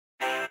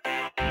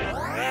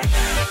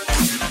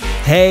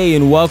Hey,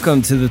 and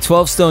welcome to the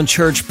 12 Stone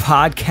Church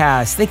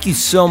podcast. Thank you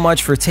so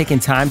much for taking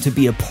time to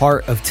be a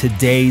part of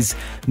today's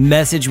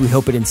message. We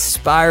hope it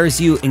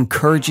inspires you,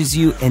 encourages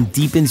you, and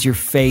deepens your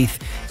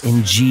faith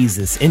in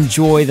Jesus.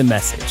 Enjoy the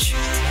message.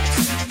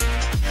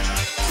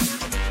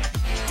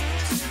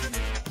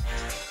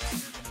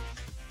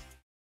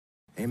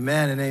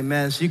 Amen and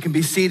amen. So you can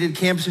be seated.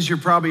 Campuses, you're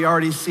probably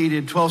already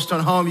seated. 12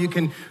 Stone Home, you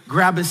can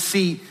grab a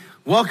seat.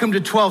 Welcome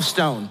to 12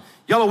 Stone.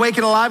 Y'all awake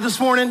and alive this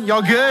morning?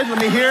 Y'all good?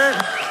 Let me hear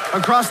it.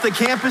 Across the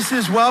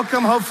campuses,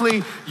 welcome.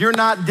 Hopefully you're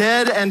not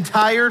dead and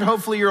tired.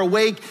 Hopefully you're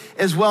awake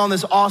as well on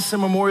this awesome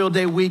Memorial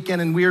Day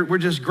weekend. And we're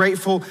just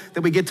grateful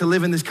that we get to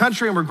live in this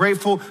country. And we're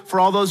grateful for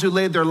all those who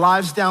laid their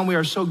lives down. We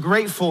are so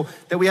grateful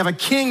that we have a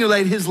king who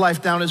laid his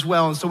life down as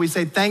well. And so we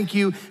say thank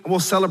you, and we'll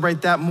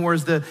celebrate that more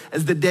as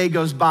the day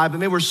goes by.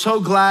 But man, we're so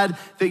glad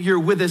that you're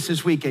with us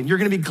this weekend. You're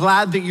gonna be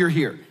glad that you're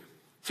here.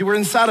 See, we're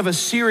inside of a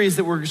series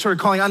that we're sort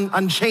of calling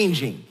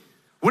Unchanging.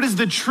 What is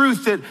the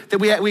truth that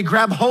we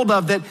grab hold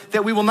of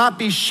that we will not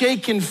be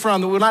shaken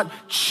from, that will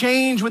not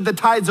change with the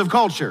tides of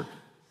culture?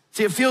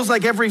 See, it feels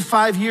like every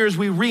 5 years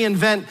we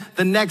reinvent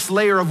the next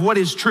layer of what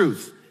is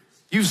truth.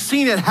 You've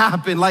seen it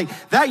happen. Like,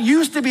 that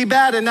used to be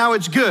bad and now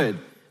it's good.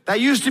 That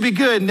used to be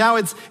good, now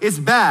it's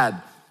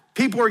bad.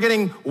 People are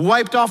getting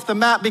wiped off the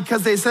map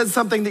because they said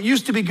something that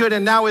used to be good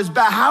and now is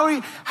bad.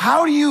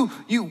 How do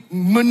you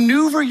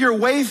maneuver your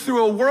way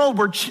through a world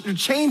where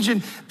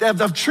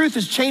the truth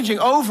is changing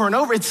over and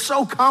over? It's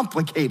so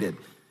complicated.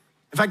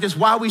 In fact, it's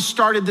why we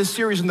started this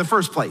series in the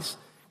first place,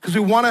 because we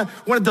want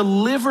to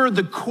deliver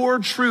the core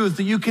truth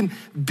that you can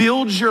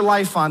build your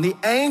life on, the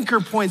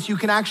anchor points you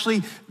can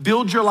actually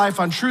build your life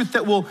on, truth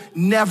that will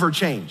never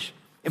change.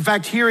 In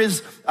fact, here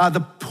is the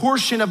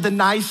portion of the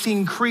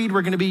Nicene Creed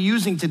we're gonna be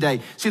using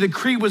today. See, the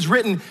Creed was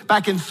written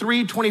back in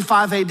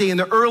 325 AD in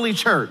the early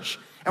church.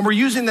 And we're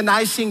using the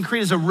Nicene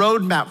Creed as a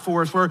roadmap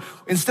for us, where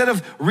instead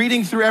of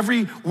reading through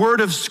every word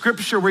of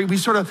scripture, where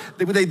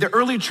the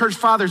early church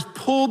fathers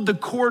pulled the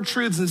core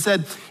truths and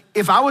said,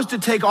 if I was to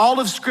take all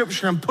of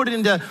scripture and put it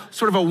into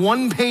sort of a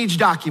one-page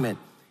document,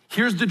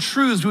 here's the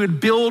truths we would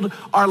build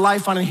our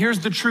life on, and here's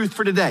the truth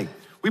for today.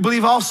 We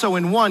believe also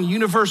in one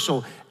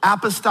universal,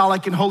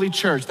 apostolic, and holy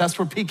church. That's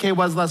where PK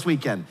was last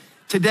weekend.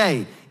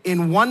 Today,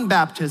 in one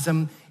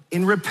baptism,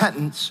 in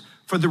repentance,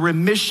 for the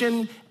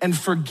remission and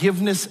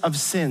forgiveness of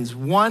sins.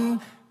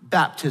 One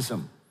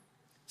baptism.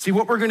 See,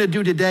 what we're gonna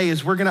do today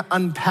is we're gonna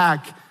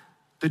unpack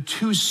the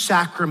two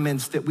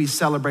sacraments that we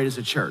celebrate as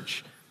a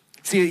church.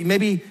 See,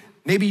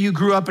 maybe you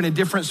grew up in a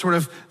different sort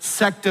of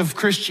sect of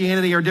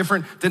Christianity, or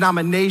different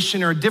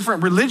denomination, or a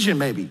different religion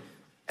maybe.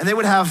 And they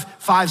would have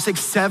 5, 6,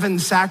 7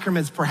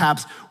 sacraments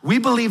perhaps. We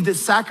believe that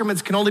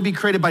sacraments can only be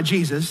created by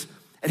Jesus,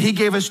 and he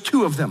gave us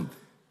 2 of them,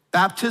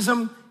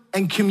 baptism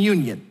and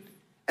communion.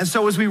 And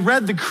so as we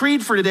read the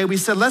creed for today, we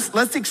said,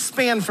 let's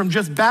expand from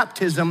just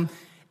baptism,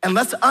 and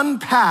let's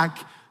unpack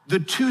the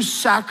 2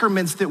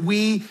 sacraments that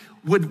we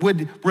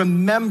would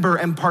remember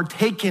and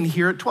partake in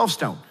here at 12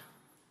 Stone.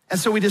 And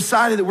so we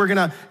decided that we're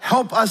gonna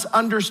help us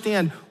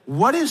understand,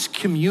 what is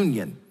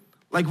communion?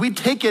 Like, we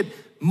take it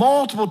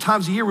multiple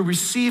times a year, we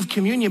receive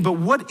communion, but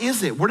what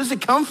is it? Where does it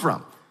come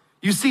from?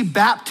 You see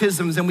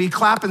baptisms and we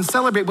clap and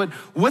celebrate, but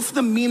what's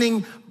the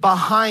meaning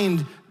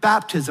behind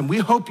baptism? We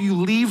hope you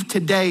leave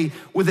today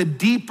with a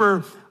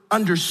deeper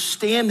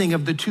understanding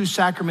of the 2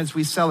 sacraments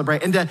we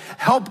celebrate. And to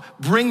help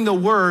bring the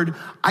word,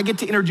 I get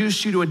to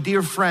introduce you to a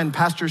dear friend,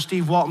 Pastor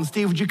Steve Walton.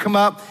 Steve, would you come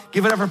up?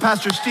 Give it up for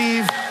Pastor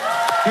Steve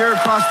here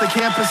across the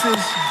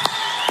campuses.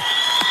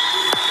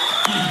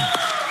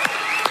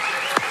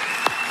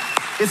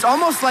 It's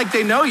almost like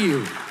they know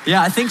you.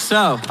 Yeah, I think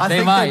so. I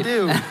think might. they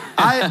do.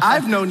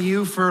 I've known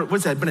you for,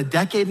 what's that, been a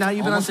decade now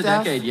you've Almost been on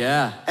staff? a decade,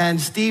 yeah. And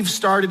Steve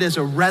started as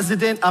a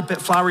resident up at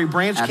Flowery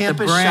Branch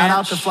campus. Branch. Shout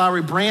out to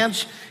Flowery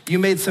Branch. You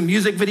made some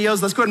music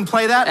videos. Let's go ahead and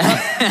play that.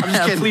 I'm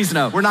just kidding. Please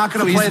no. We're not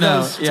gonna play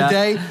those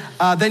today.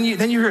 Yeah. Then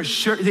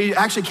you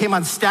actually came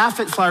on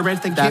staff at Flowery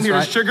Branch, then came here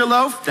to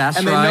Sugarloaf. That's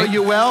and right. they know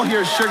you well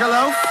here at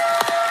Sugarloaf.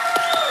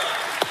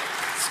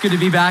 It's good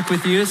to be back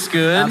with you, it's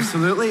good.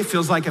 Absolutely, it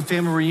feels like a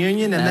family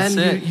reunion. And That's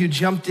then it. you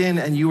jumped in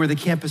and you were the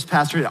campus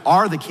pastor,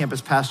 are the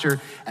campus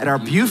pastor at our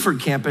Buford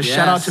campus. Yes.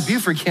 Shout out to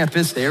Buford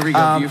campus. There we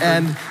go, Buford.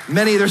 And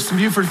there's some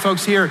Buford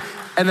folks here.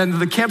 And then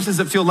the campuses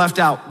that feel left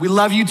out, we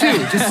love you too.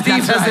 Just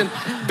Steve hasn't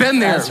been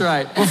there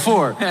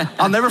before.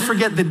 I'll never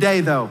forget the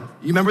day though.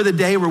 You remember the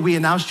day where we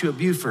announced you at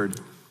Buford?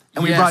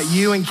 And we brought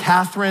you and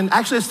Catherine.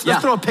 Actually,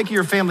 let's throw a pic of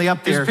your family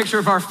up there. There's a picture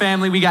of our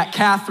family. We got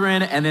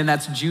Catherine, and then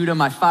that's Judah,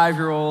 my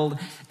 5-year-old,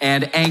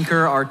 and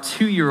Anchor, our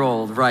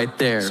 2-year-old right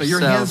there. So your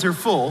hands are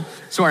full.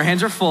 So our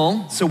hands are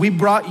full. So we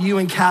brought you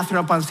and Catherine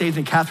up on stage,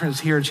 and Catherine's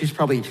here, and she's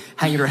probably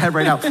hanging her head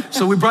right now.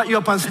 So we brought you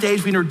up on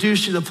stage, we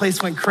introduced you, the place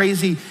went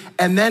crazy,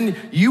 and then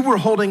you were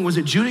holding, was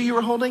it Judah you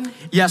were holding?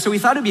 Yeah, so we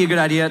thought it'd be a good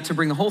idea to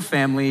bring the whole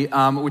family,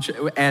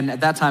 and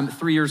at that time,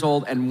 3 years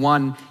old and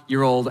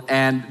 1-year-old,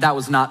 and that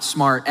was not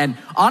smart. And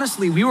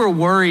honestly, we were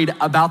worried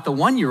about the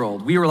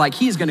 1-year-old. We were like,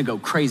 he's gonna go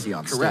crazy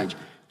on stage.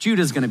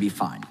 Judah's gonna be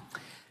fine.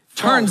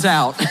 Turns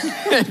out,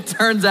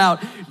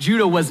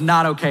 Judah was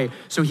not okay.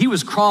 So he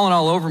was crawling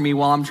all over me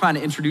while I'm trying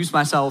to introduce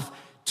myself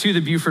to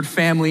the Buford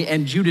family,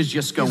 and Judah's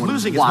just going wild. He's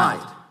losing his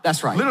mind.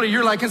 That's right. Literally,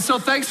 you're like, and so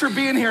thanks for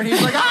being here. And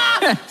he's like,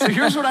 ah! So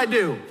here's what I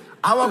do.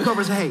 I walk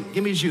over and say, hey,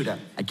 give me Judah.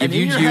 I give and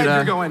you in your Judah. Head,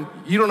 you're going,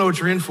 you don't know what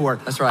you're in for.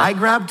 That's right. I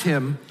grabbed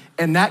him,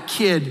 and that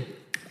kid,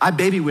 I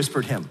baby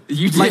whispered him.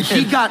 You did. Like,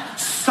 he got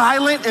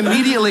silent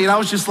immediately, and I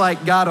was just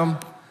like, got him.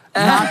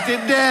 Knocked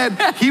it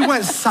dead. He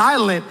went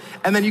silent,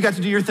 and then you got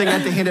to do your thing. I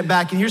had to hand it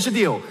back. And here's the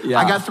deal. Yeah.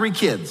 I got 3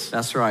 kids.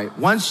 That's right.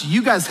 Once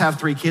you guys have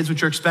 3 kids,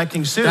 which you're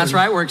expecting soon. That's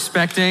right. We're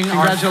expecting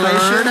our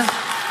Congratulations.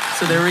 3rd.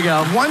 So there we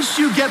go. Once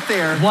you get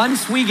there,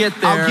 Once we get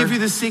there, I'll give you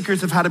the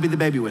secrets of how to be the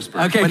baby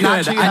whisperer. Okay, but good.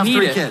 Not till you have I need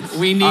 3 it. kids.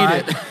 We need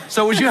it.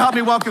 So would you help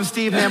me welcome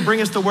Steve, man? Bring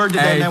us the word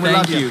today, man. We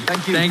thank love you.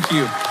 Thank you. Thank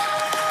you.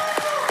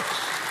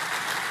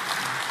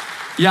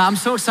 Yeah, I'm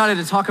so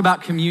excited to talk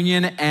about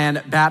communion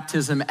and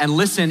baptism. And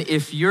listen,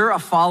 if you're a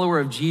follower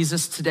of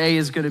Jesus, today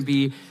is going to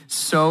be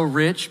so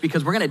rich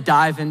because we're going to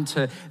dive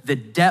into the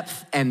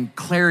depth and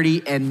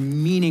clarity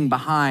and meaning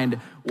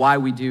behind why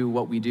we do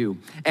what we do.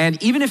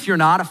 And even if you're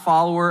not a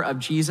follower of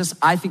Jesus,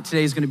 I think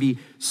today is going to be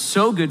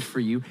so good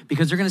for you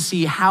because you're going to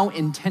see how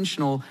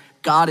intentional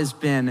God has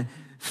been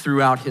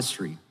throughout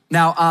history.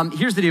 Now,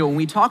 here's the deal. When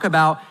we talk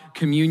about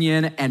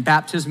communion and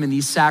baptism and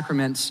these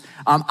sacraments,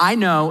 I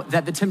know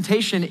that the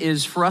temptation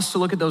is for us to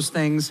look at those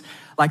things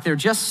like they're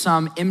just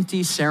some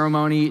empty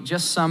ceremony,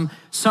 just some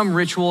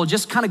ritual,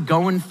 just kind of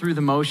going through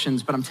the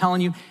motions. But I'm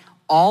telling you,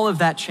 all of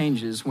that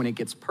changes when it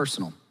gets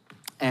personal.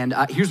 And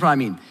here's what I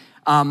mean.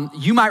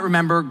 You might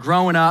remember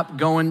growing up,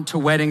 going to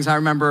weddings. I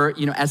remember,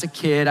 as a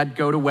kid, I'd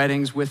go to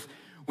weddings with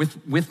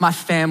my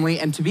family.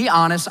 And to be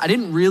honest, I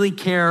didn't really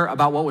care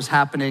about what was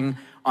happening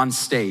on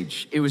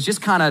stage. It was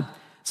just kind of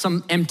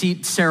some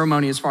empty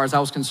ceremony as far as I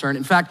was concerned.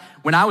 In fact,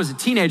 when I was a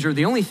teenager,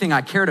 the only thing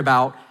I cared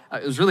about,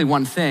 it was really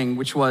one thing,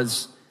 which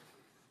was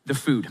the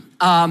food.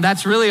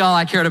 That's really all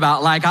I cared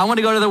about. Like, I want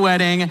to go to the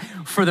wedding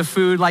for the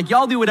food. Like,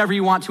 y'all do whatever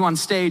you want to on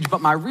stage,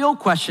 but my real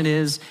question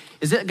is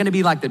it gonna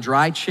be like the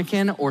dry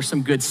chicken or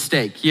some good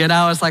steak?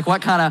 It's like,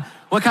 what kind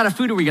of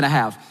food are we gonna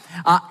have?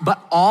 But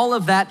all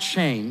of that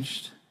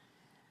changed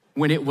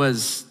when it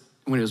was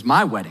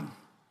my wedding.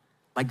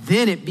 Like,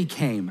 then it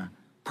became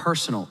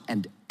personal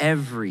and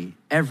every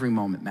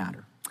moment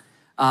mattered.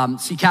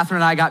 See, Catherine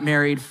and I got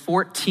married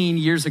 14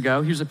 years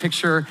ago. Here's a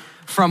picture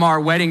from our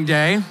wedding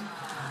day.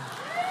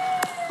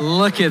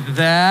 Look at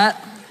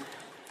that.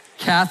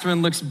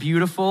 Catherine looks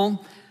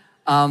beautiful.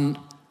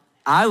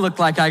 I look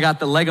like I got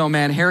the Lego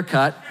man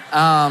haircut.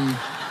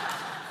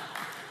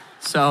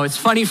 So it's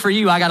funny for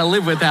you, I gotta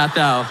live with that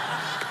though.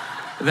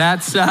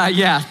 That's,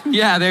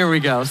 yeah, there we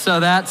go. So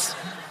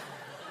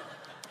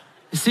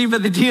see,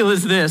 but the deal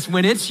is this,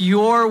 when it's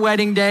your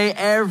wedding day,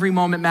 every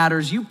moment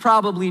matters. You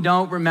probably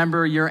don't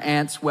remember your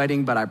aunt's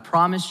wedding, but I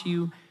promise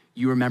you,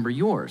 you remember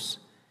yours.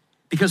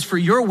 Because for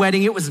your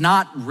wedding, it was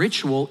not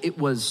ritual, it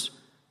was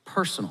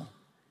personal.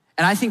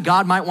 And I think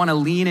God might wanna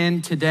lean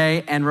in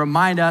today and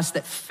remind us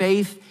that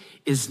faith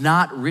is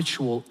not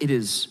ritual, it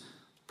is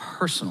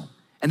personal.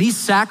 And these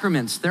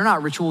sacraments, they're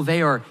not ritual,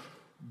 they are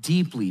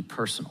deeply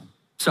personal.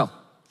 So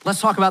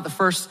let's talk about the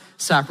first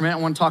sacrament. I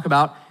wanna talk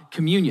about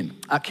communion.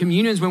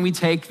 Communion is when we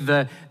take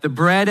the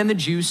bread and the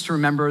juice to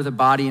remember the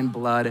body and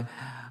blood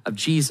of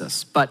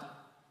Jesus. But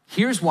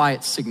here's why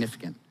it's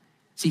significant.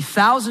 See,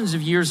 thousands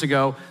of years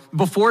ago,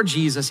 before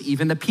Jesus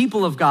even, the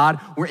people of God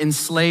were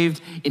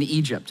enslaved in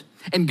Egypt.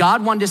 And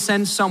God wanted to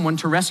send someone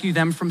to rescue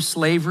them from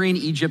slavery in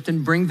Egypt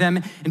and bring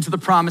them into the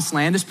promised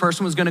land. This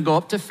person was gonna go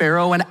up to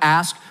Pharaoh and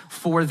ask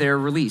for their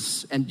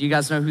release. And do you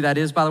guys know who that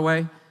is, by the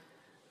way?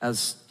 It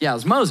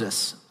was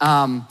Moses.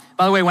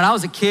 By the way, when I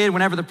was a kid,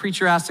 whenever the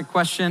preacher asked a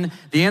question,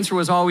 the answer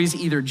was always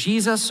either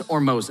Jesus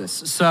or Moses.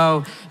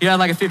 So you had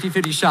like a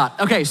 50-50 shot.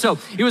 Okay, so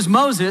it was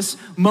Moses.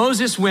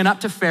 Moses went up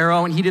to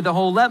Pharaoh and he did the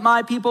whole let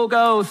my people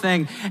go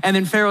thing. And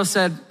then Pharaoh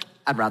said,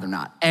 I'd rather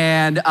not.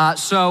 And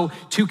so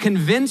to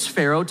convince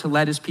Pharaoh to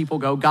let his people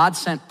go, God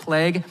sent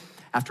plague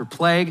after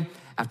plague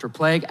after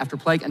plague after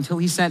plague until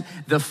he sent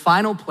the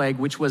final plague,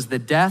 which was the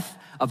death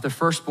of the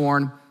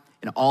firstborn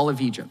in all of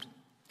Egypt.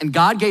 And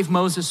God gave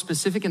Moses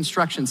specific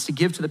instructions to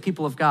give to the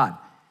people of God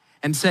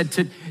and said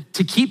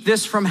to keep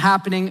this from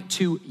happening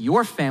to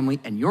your family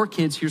and your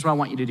kids, here's what I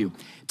want you to do.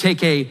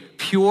 Take a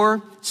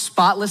pure,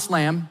 spotless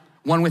lamb,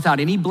 one without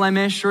any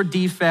blemish or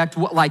defect,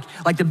 like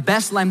the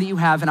best lamb that you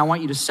have, and I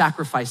want you to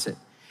sacrifice it.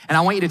 And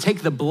I want you to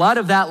take the blood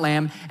of that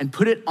lamb and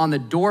put it on the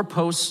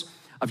doorposts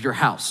of your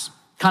house.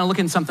 Kind of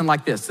looking something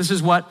like this. This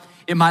is what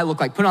it might look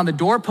like. Put it on the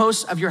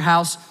doorposts of your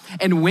house.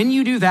 And when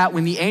you do that,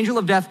 when the angel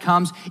of death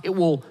comes, it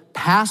will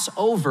pass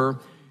over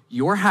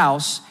your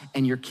house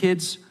and your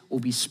kids will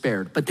be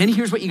spared. But then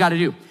here's what you gotta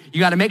do. You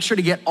gotta make sure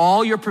to get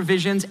all your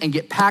provisions and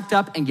get packed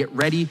up and get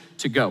ready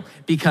to go.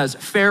 Because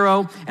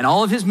Pharaoh and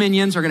all of his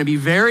minions are gonna be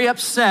very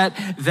upset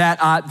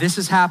that this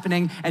is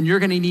happening and you're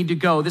gonna need to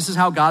go. This is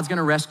how God's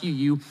gonna rescue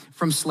you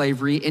from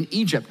slavery in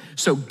Egypt.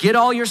 So get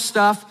all your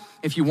stuff.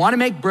 If you wanna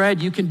make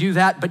bread, you can do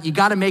that, but you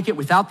gotta make it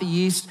without the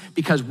yeast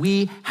because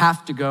we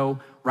have to go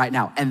right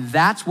now. And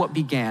that's what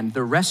began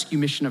the rescue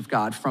mission of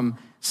God from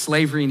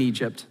slavery in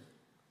Egypt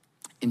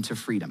into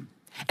freedom.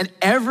 And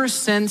ever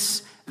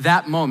since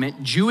that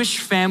moment, Jewish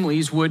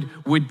families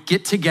would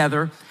get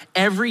together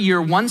every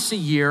year, once a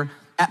year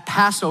at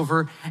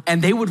Passover,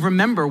 and they would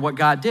remember what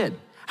God did,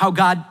 how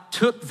God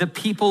took the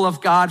people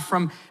of God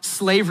from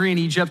slavery in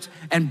Egypt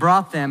and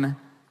brought them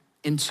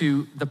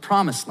into the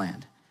promised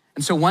land.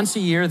 And so once a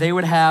year, they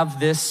would have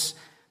this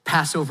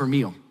Passover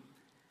meal.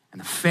 And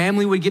the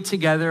family would get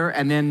together,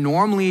 and then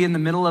normally in the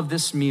middle of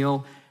this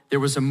meal, there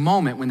was a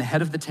moment when the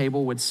head of the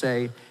table would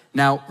say,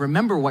 now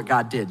remember what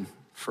God did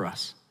for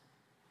us.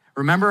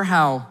 Remember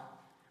how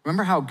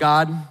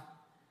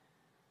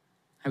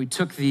he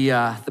took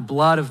the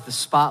blood of the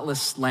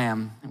spotless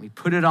lamb and we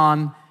put it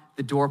on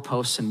the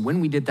doorposts, and when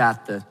we did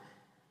that, the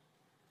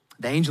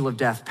angel of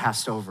death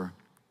passed over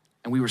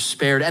and we were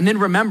spared. And then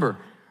remember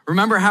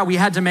how we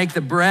had to make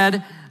the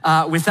bread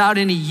without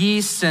any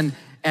yeast, and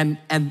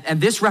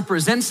this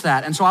represents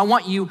that. And so I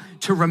want you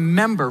to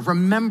remember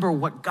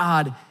what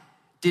God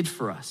did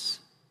for us.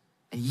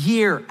 And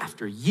year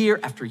after year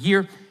after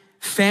year,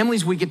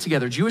 families would get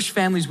together, Jewish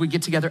families would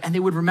get together, and they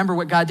would remember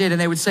what God did.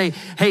 And they would say,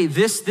 hey,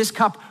 this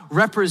cup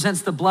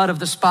represents the blood of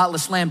the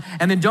spotless lamb.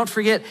 And then don't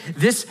forget,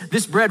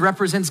 this bread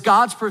represents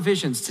God's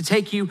provisions to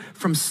take you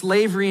from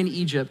slavery in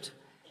Egypt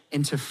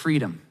into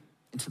freedom,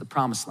 into the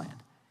promised land.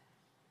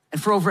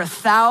 And for over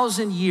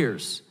 1,000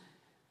 years,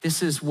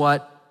 this is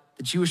what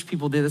the Jewish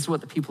people did. This is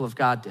what the people of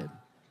God did,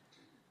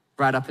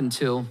 right up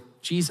until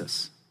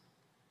Jesus.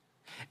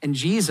 And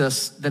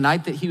Jesus, the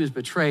night that he was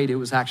betrayed, it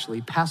was actually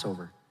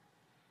Passover.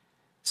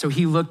 So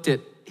he looked at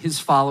his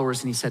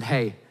followers and he said,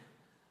 hey,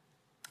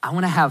 I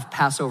want to have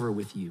Passover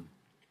with you.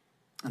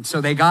 And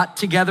so they got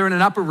together in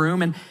an upper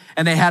room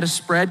and they had a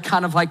spread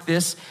kind of like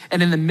this.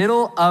 And in the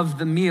middle of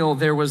the meal,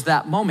 there was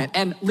that moment.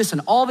 And listen,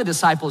 all the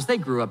disciples, they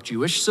grew up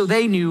Jewish, so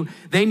they knew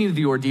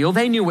the ordeal.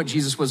 They knew what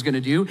Jesus was going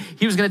to do.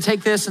 He was going to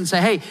take this and say,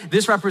 hey,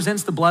 this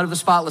represents the blood of the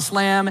spotless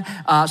lamb,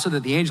 so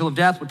that the angel of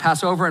death would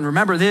pass over. And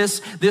remember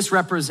this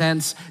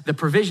represents the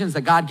provisions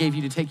that God gave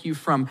you to take you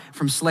from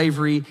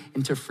slavery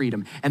into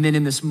freedom. And then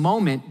in this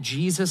moment,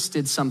 Jesus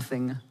did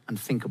something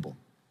unthinkable.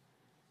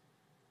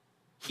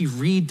 He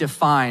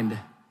redefined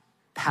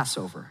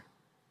Passover,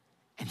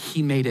 and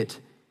he made it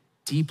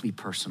deeply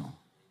personal.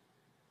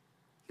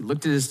 He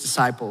looked at his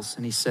disciples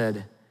and he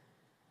said,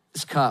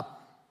 this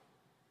cup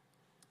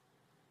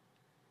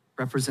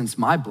represents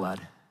my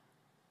blood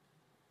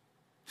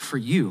for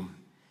you.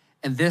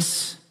 And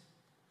this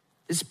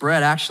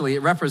bread, actually,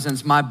 it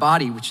represents my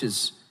body, which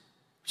is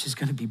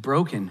going to be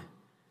broken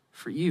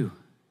for you.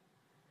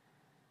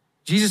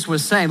 Jesus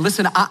was saying,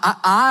 listen,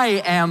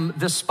 I am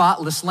the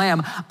spotless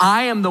lamb.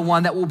 I am the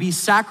one that will be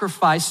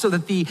sacrificed so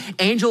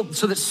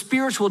that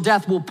spiritual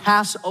death will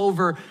pass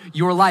over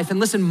your life. And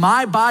listen,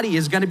 my body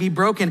is going to be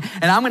broken,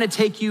 and I'm going to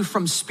take you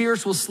from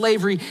spiritual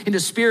slavery into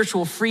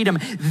spiritual freedom.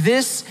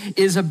 This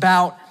is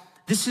about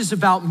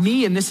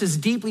me, and this is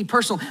deeply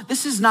personal.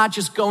 This is not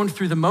just going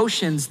through the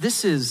motions.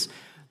 This is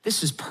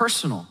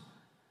personal.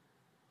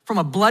 From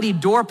a bloody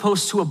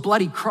doorpost to a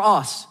bloody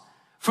cross.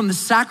 From the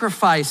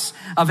sacrifice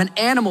of an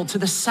animal to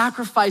the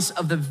sacrifice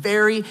of the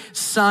very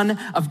Son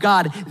of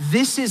God.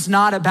 This is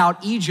not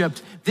about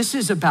Egypt. This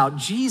is about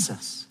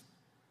Jesus.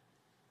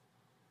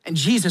 And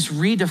Jesus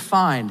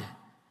redefined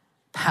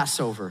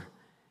Passover. And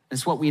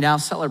it's what we now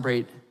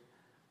celebrate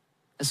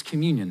as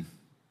communion.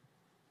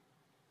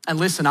 And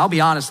listen, I'll be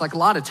honest, like a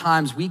lot of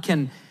times we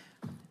can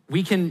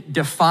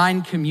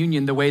define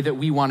communion the way that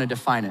we want to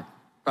define it,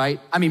 right?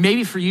 I mean,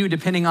 maybe for you,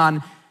 depending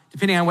on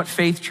what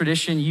faith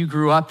tradition you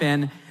grew up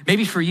in,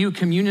 maybe for you,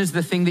 communion is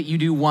the thing that you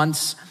do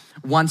once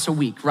a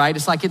week, right?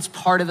 It's like it's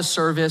part of the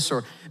service,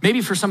 or maybe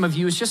for some of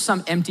you, it's just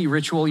some empty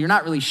ritual. You're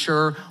not really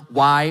sure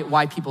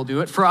why people do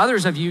it. For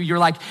others of you, you're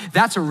like,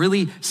 that's a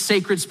really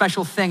sacred,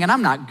 special thing, and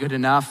I'm not good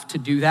enough to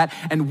do that.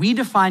 And we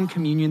define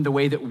communion the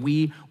way that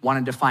we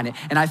want to define it.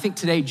 And I think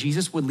today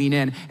Jesus would lean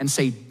in and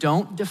say,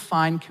 don't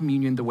define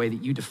communion the way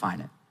that you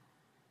define it.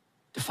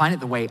 Define it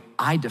the way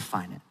I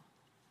define it.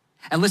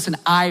 And listen,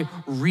 I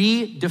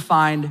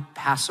redefined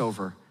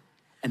Passover,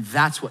 and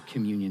that's what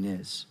communion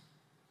is.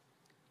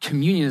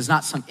 Communion is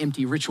not some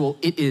empty ritual.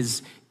 It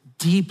is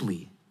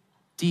deeply,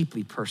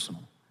 deeply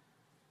personal.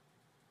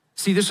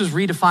 See, this was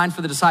redefined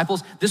for the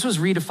disciples. This was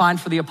redefined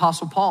for the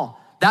Apostle Paul.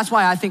 That's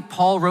why I think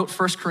Paul wrote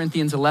 1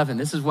 Corinthians 11.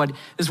 This is what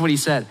he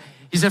said.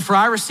 He said, for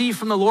I received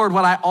from the Lord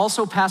what I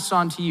also passed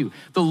on to you.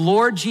 The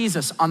Lord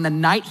Jesus, on the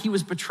night he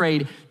was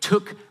betrayed,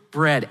 took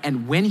bread,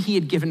 and when he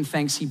had given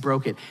thanks, he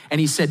broke it. And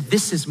he said,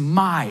 this is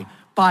my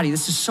body.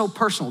 This is so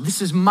personal.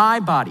 This is my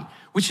body,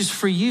 which is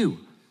for you.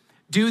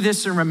 Do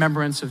this in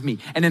remembrance of me.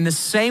 And in the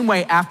same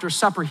way, after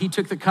supper, he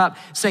took the cup,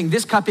 saying,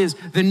 this cup is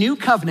the new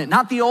covenant,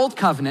 not the old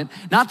covenant,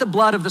 not the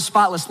blood of the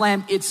spotless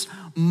lamb. It's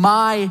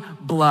my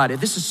blood.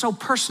 This is so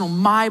personal,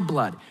 my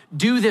blood.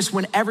 Do this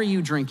whenever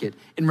you drink it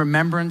in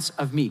remembrance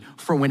of me.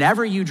 For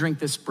whenever you drink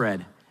this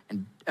bread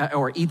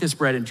or eat this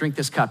bread and drink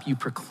this cup, you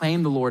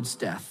proclaim the Lord's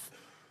death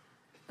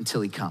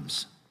until he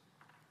comes.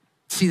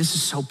 See, this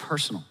is so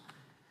personal.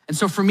 And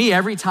so for me,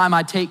 every time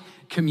I take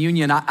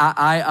communion,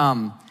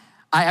 I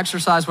I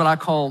exercise what I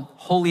call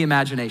holy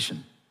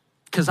imagination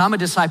because I'm a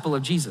disciple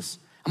of Jesus.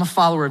 I'm a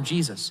follower of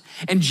Jesus.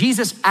 And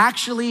Jesus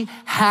actually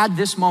had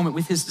this moment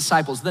with his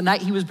disciples. The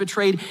night he was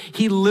betrayed,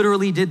 he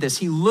literally did this.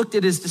 He looked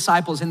at his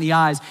disciples in the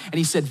eyes and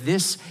he said,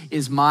 "This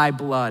is my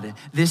blood.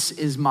 This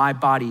is my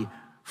body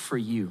for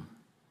you."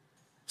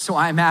 So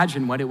I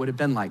imagine what it would have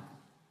been like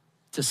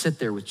to sit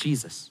there with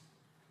Jesus.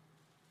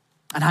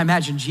 And I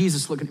imagine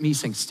Jesus looking at me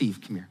saying, "Steve,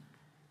 come here.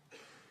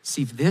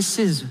 Steve, this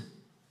is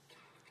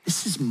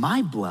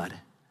my blood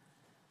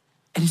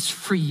and it's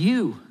for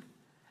you.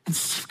 And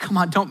Steve, come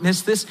on, don't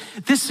miss this.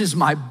 This is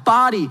my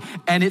body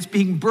and it's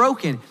being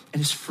broken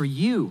and it's for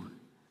you."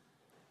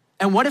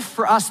 And what if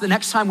for us, the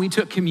next time we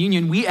took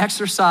communion, we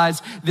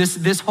exercised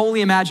this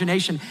holy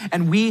imagination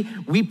and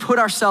we put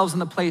ourselves in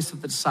the place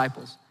of the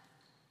disciples?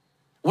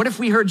 What if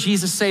we heard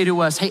Jesus say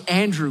to us, "Hey,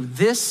 Andrew,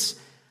 this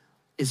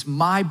is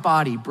my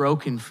body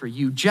broken for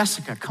you.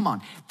 Jessica, come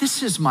on,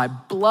 this is my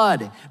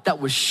blood that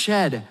was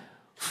shed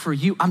for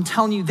you." I'm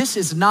telling you, this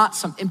is not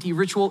some empty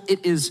ritual.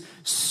 It is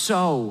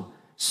so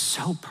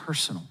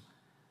personal.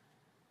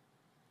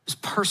 It's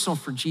personal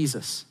for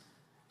Jesus.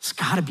 It's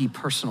gotta be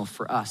personal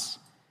for us.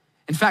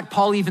 In fact,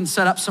 Paul even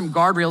set up some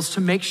guardrails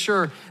to make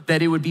sure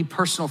that it would be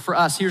personal for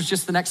us. Here's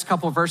just the next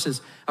couple of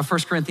verses of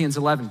 1 Corinthians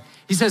 11.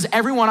 He says,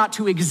 "Everyone ought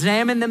to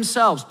examine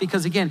themselves,"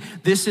 because again,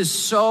 this is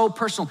so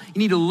personal. You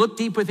need to look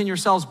deep within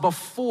yourselves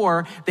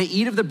before they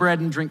eat of the bread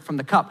and drink from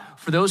the cup.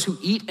 For those who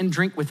eat and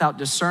drink without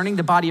discerning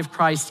the body of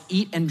Christ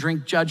eat and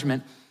drink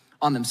judgment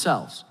on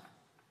themselves.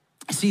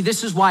 See,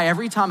 this is why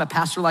every time a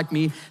pastor like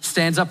me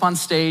stands up on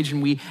stage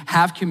and we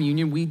have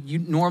communion, you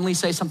normally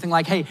say something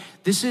like, "Hey,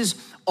 this is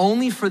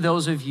only for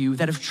those of you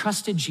that have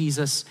trusted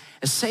Jesus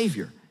as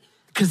Savior,"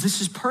 because this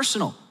is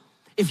personal.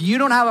 If you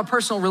don't have a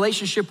personal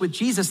relationship with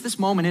Jesus, this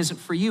moment isn't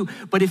for you.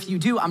 But if you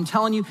do, I'm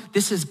telling you,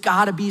 this has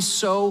gotta be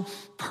so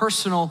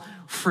personal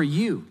for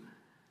you.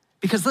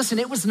 Because listen,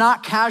 it was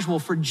not casual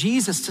for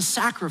Jesus to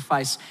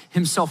sacrifice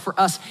himself for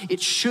us.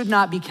 It should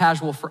not be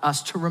casual for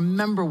us to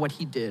remember what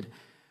he did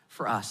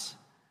for us.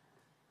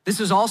 This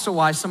is also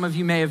why some of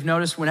you may have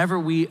noticed whenever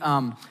we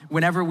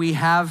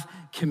have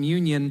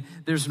communion,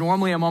 there's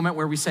normally a moment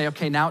where we say,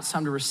 "Okay, now it's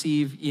time to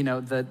receive,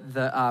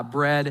 the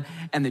bread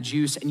and the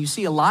juice." And you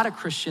see a lot of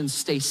Christians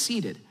stay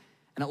seated,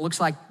 and it looks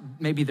like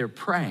maybe they're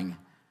praying.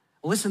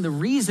 Well, listen, the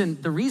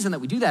reason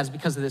that we do that is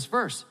because of this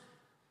verse.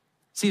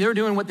 See, they're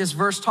doing what this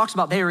verse talks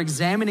about. They are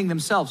examining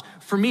themselves.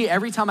 For me,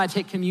 every time I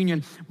take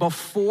communion,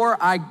 before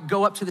I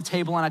go up to the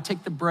table and I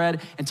take the bread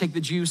and take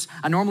the juice,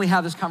 I normally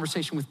have this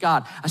conversation with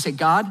God. I say,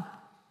 "God,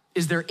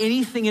 is there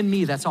anything in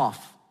me that's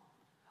off?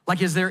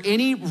 Like, is there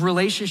any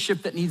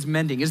relationship that needs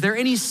mending? Is there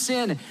any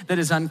sin that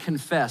is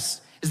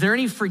unconfessed? Is there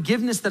any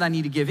forgiveness that I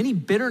need to give? Any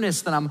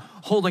bitterness that I'm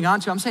holding on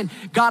to?" I'm saying,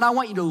 "God, I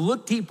want you to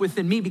look deep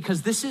within me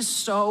because this is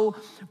so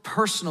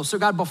personal. So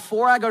God,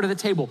 before I go to the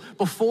table,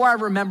 before I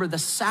remember the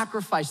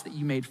sacrifice that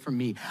you made for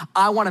me,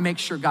 I wanna make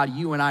sure, God,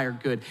 you and I are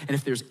good. And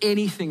if there's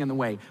anything in the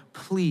way,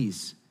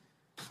 please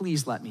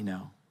let me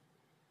know."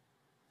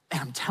 And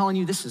I'm telling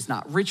you, this is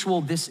not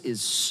ritual. This is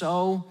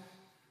so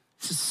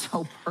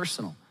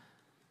personal.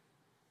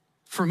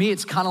 For me,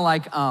 it's kind of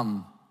like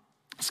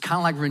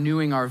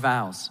renewing our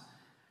vows,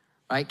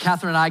 right?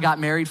 Catherine and I got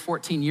married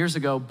 14 years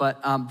ago,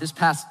 but this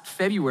past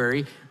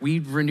February, we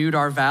renewed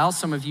our vows.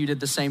 Some of you did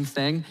the same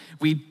thing.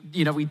 We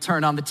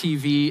turned on the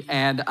TV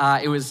and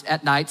it was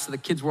at night, so the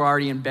kids were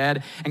already in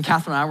bed. And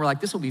Catherine and I were like,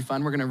 "This will be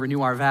fun. We're gonna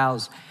renew our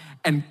vows."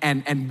 And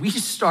we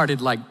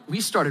started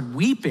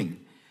weeping.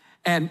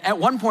 And at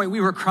one point we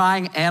were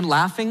crying and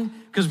laughing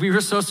because we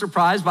were so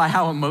surprised by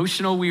how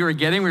emotional we were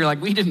getting. We were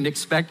like, we didn't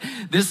expect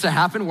this to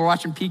happen. We're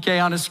watching PK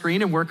on a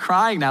screen and we're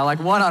crying now. Like,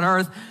 what on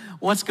earth?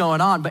 What's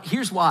going on? But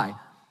here's why.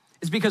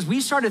 It's because we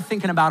started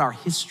thinking about our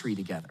history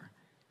together.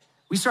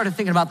 We started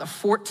thinking about the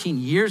 14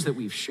 years that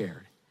we've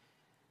shared.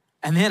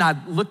 And then I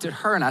looked at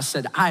her and I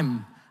said,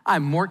 I'm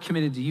more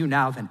committed to you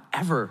now than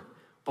ever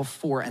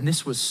before. And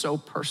this was so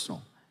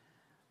personal.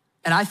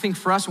 And I think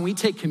for us, when we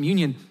take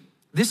communion,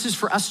 this is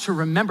for us to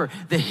remember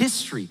the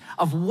history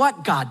of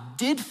what God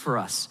did for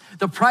us,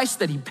 the price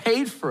that he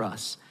paid for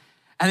us.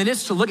 And then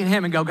it's to look at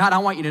him and go, "God, I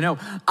want you to know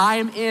I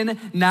am in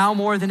now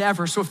more than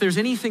ever. So if there's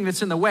anything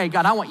that's in the way,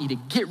 God, I want you to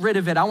get rid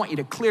of it. I want you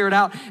to clear it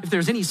out. If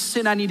there's any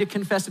sin I need to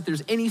confess, if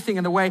there's anything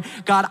in the way,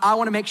 God, I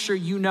want to make sure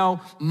you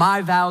know my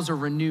vows are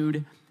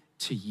renewed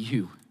to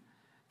you."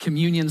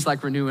 Communion's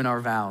like renewing our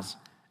vows.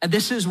 And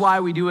this is why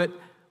we do it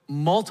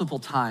multiple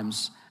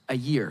times a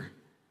year.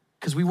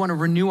 Because we want to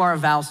renew our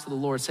vows to the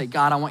Lord, say,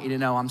 "God, I want you to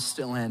know I'm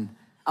still in.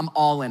 I'm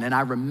all in, and I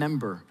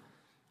remember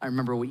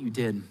what you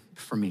did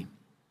for me."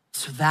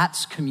 So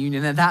that's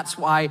communion, and that's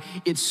why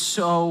it's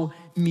so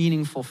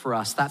meaningful for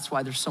us. That's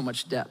why there's so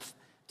much depth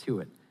to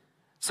it.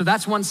 So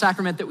that's one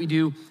sacrament that we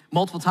do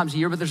multiple times a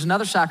year, but there's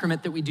another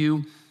sacrament that we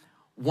do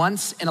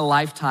once in a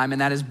lifetime, and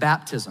that is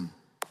baptism.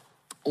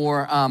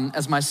 Or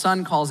as my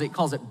son calls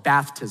it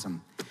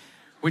baptism,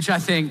 which I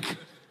think,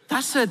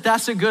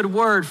 that's a good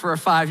word for a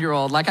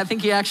 5-year-old. Like, I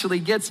think he actually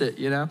gets it,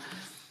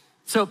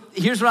 So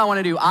here's what I want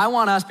to do. I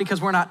want us,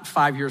 because we're not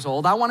 5 years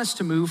old, I want us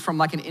to move from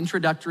like an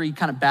introductory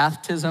kind of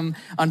baptism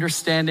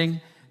understanding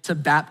to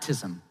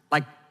baptism.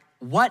 Like,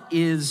 what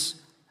is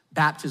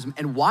baptism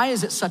and why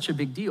is it such a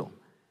big deal?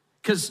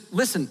 Because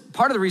listen,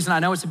 part of the reason I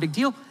know it's a big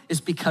deal is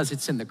because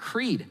it's in the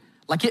creed.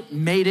 Like, it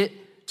made it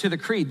to the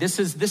creed. This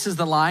is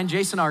the line.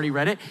 Jason already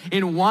read it.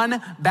 In one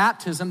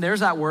baptism, there's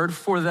that word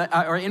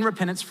or in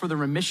repentance for the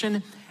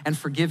remission and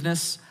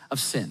forgiveness of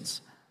sins.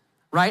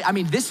 Right? I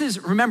mean,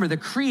 remember the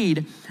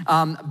creed,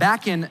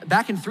 back in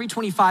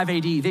 325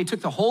 AD, they took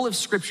the whole of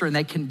scripture and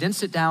they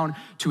condensed it down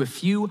to a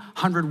few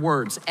hundred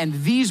words. And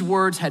these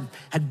words had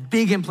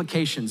big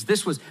implications.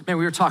 We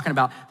were talking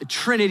about the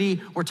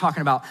Trinity, we're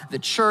talking about the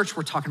church,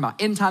 we're talking about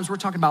end times, we're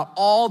talking about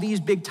all these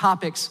big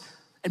topics.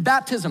 And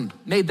baptism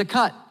made the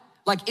cut.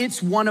 Like,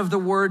 it's one of the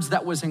words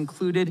that was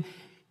included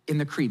in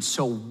the creed.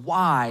 So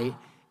why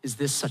is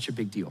this such a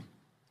big deal?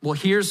 Well,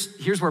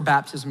 here's where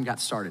baptism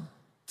got started.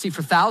 See,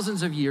 for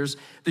thousands of years,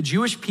 the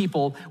Jewish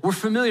people were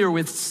familiar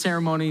with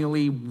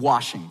ceremonially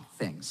washing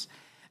things.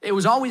 It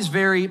was always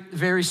very,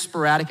 very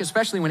sporadic,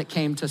 especially when it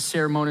came to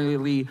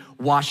ceremonially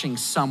washing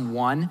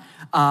someone.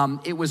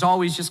 It was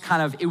always just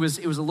it was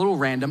a little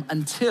random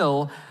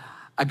until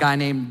a guy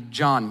named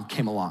John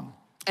came along.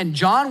 And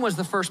John was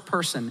the first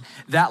person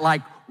that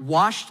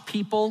washed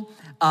people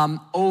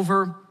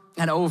over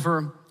and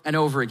over and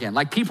over again.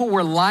 Like, people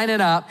were lining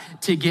up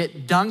to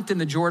get dunked in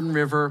the Jordan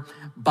River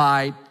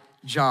by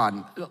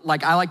John.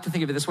 Like, I like to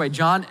think of it this way.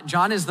 John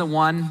is the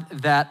one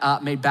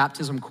that made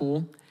baptism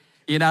cool.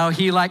 You know,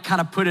 he kind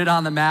of put it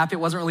on the map. It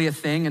wasn't really a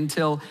thing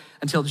until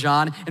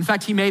John. In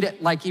fact, he made it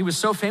he was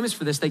so famous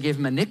for this, they gave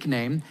him a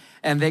nickname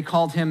and they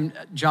called him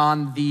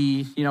John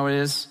the, you know what it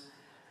is?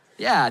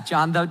 Yeah,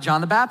 John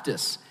the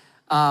Baptist.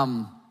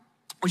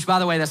 Which, by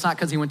the way, that's not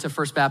because he went to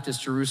First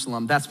Baptist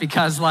Jerusalem. That's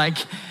because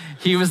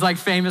he was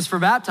famous for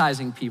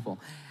baptizing people.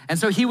 And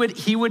so he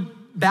would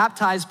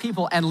baptize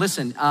people. And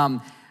listen,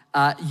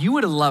 you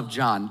would have loved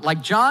John.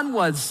 John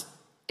was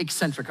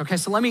eccentric. Okay,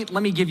 so let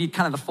me give you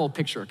kind of the full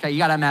picture. Okay, you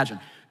got to imagine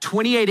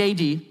 28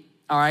 AD.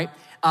 All right,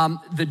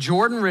 the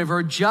Jordan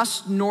River,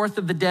 just north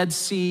of the Dead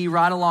Sea,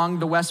 right along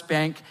the West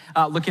Bank,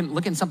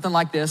 looking something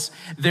like this.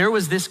 There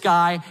was this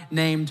guy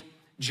named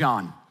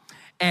John,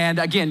 and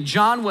again,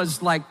 John was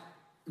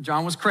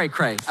cray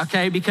cray.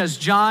 Okay, because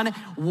John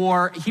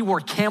wore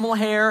camel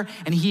hair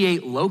and he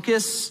ate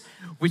locusts,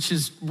 which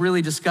is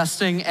really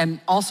disgusting. And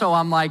also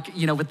I'm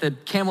with the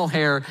camel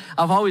hair,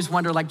 I've always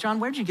wondered, John,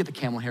 where'd you get the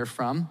camel hair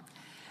from?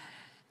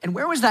 And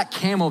where was that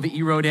camel that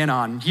you rode in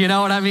on? You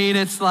know what I mean?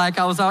 It's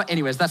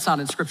anyways, that's not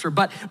in scripture.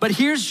 But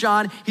here's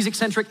John, he's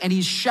eccentric and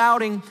he's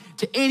shouting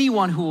to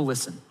anyone who will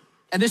listen.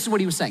 And this is what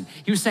he was saying.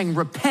 He was saying,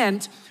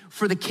 repent,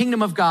 for the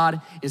kingdom of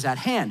God is at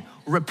hand.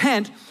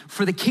 Repent,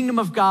 for the kingdom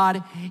of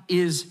God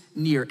is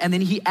near. And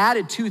then he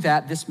added to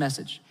that this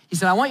message. He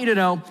said, I want you to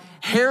know,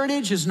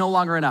 heritage is no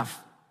longer enough.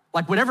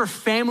 Whatever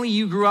family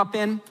you grew up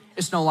in,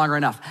 it's no longer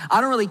enough.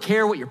 I don't really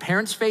care what your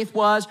parents' faith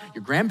was,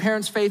 your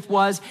grandparents' faith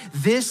was.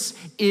 This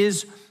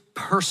is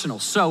personal.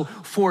 So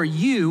for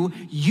you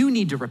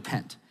need to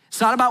repent.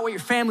 It's not about what your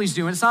family's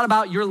doing. It's not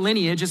about your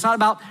lineage. It's not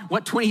about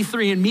what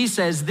 23andMe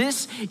says.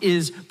 This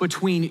is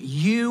between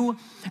you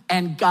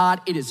and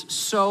God. It is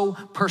so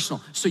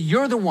personal. So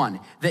you're the one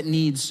that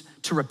needs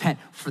to repent,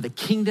 for the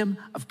kingdom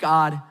of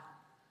God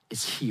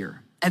is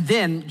here. And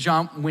then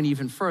John went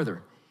even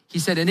further. He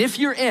said, and if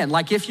you're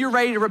if you're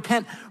ready to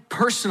repent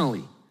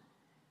personally,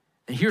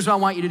 then here's what I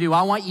want you to do.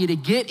 I want you to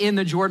get in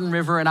the Jordan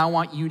River and I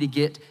want you to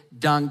get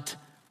dunked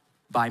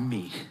by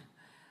me.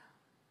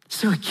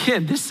 So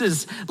again, this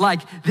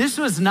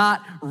was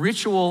not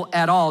ritual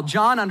at all.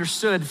 John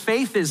understood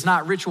faith is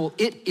not ritual,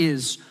 it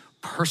is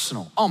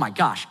personal. Oh my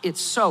gosh,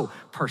 it's so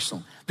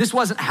personal. This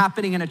wasn't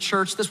happening in a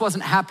church. This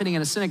wasn't happening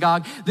in a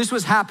synagogue. This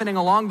was happening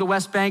along the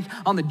West Bank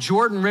on the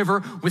Jordan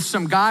River with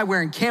some guy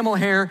wearing camel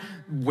hair.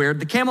 Where'd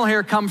the camel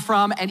hair come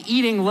from? And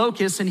eating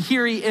locusts. And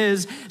here he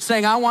is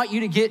saying, I want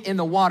you to get in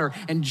the water.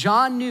 And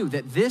John knew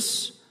that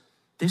this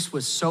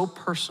was so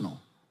personal.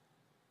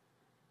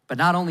 But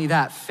not only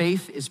that,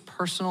 faith is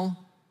personal,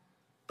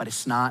 but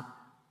it's not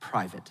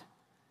private.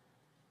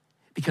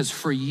 Because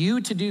for you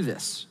to do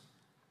this,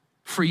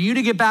 for you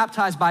to get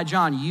baptized by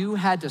John, you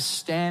had to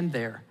stand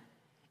there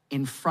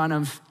in front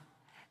of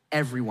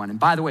everyone. And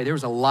by the way, there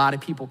was a lot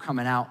of people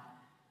coming out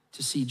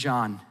to see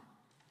John,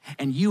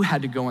 and you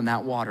had to go in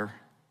that water,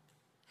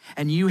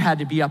 and you had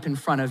to be up in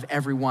front of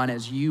everyone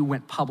as you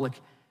went public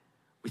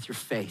with your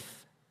faith.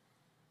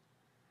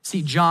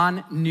 See,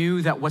 John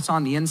knew that what's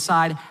on the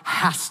inside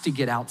has to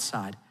get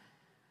outside.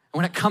 And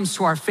when it comes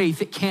to our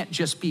faith, it can't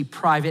just be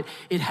private,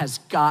 it has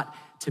got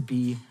to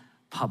be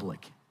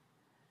public.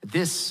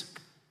 This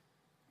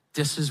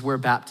is where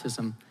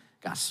baptism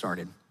got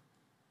started.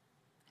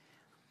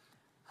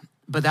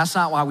 But that's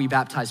not why we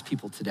baptize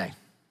people today.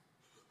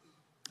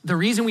 The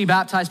reason we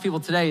baptize people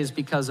today is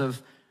because of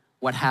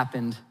what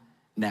happened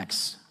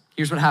next.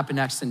 Here's what happened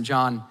next in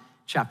John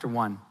chapter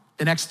 1.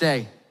 The next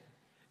day,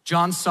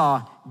 John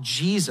saw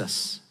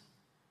Jesus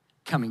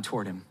coming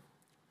toward him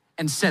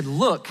and said,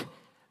 look,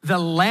 the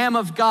Lamb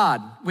of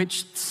God,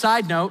 which,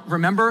 side note,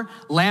 remember,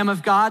 Lamb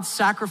of God,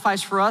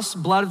 sacrifice for us,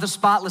 blood of the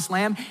spotless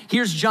Lamb.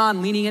 Here's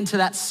John leaning into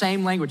that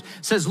same language.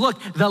 It says,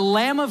 look, the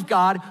Lamb of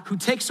God who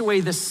takes away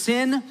the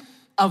sin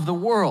of the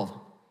world.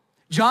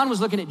 John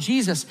was looking at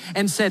Jesus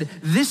and said,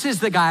 this is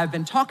the guy I've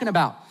been talking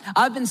about.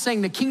 I've been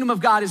saying the kingdom of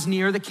God is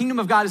near, the kingdom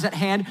of God is at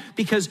hand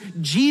because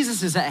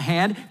Jesus is at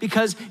hand,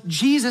 because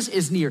Jesus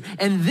is near.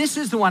 And this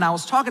is the one I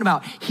was talking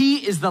about. He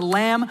is the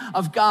Lamb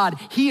of God.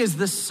 He is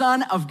the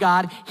Son of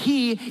God.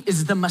 He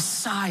is the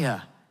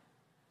Messiah.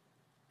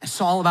 It's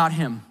all about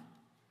him.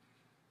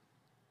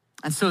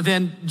 And so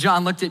then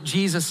John looked at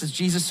Jesus as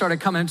Jesus started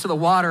coming into the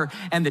water,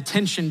 and the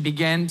tension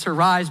began to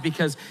rise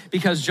because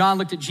John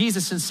looked at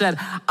Jesus and said,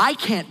 I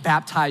can't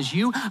baptize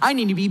you. I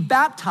need to be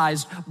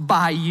baptized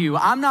by you.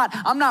 I'm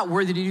not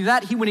worthy to do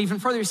that. He went even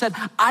further. He said,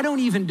 I don't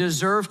even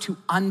deserve to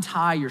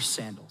untie your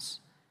sandals.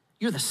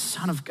 You're the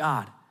Son of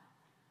God.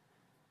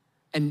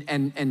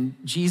 And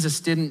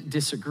Jesus didn't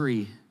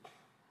disagree,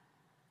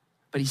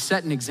 but he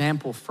set an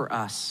example for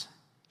us.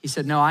 He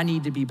said, no, I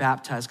need to be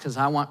baptized because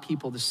I want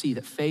people to see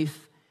that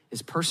faith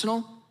is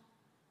personal,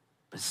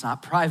 but it's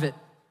not private.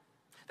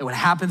 That what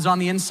happens on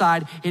the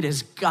inside, it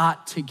has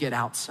got to get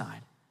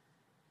outside.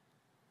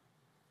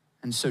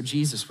 And so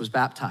Jesus was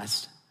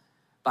baptized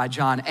by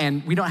John.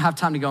 And we don't have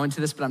time to go into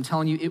this, but I'm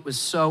telling you, it was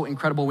so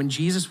incredible. When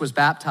Jesus was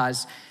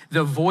baptized,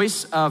 the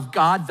voice of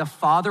God the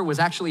Father was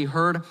actually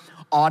heard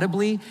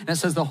audibly, and it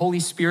says the Holy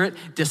Spirit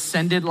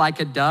descended like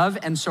a dove.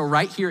 And so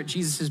right here at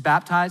Jesus'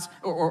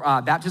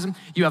 baptism,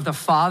 you have the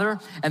Father,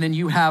 and then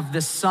you have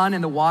the Son in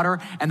the water,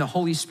 and the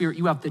Holy Spirit.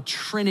 You have the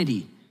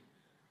Trinity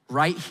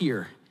right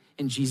here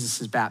in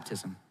Jesus'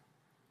 baptism.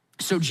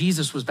 So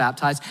Jesus was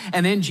baptized,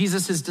 and then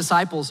Jesus'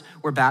 disciples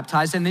were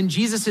baptized, and then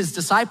Jesus'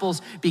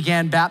 disciples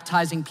began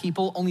baptizing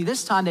people, only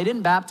this time they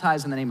didn't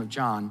baptize in the name of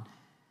John.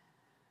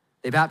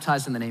 They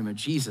baptized in the name of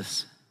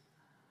Jesus.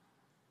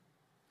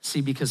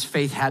 See, because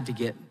faith had to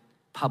get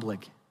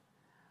public.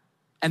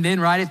 And then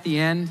right at the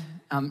end,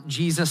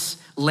 Jesus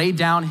laid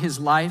down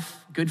his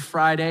life, Good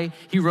Friday.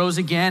 He rose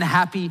again,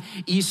 happy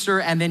Easter.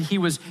 And then he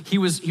was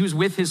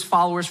with his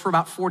followers for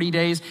about 40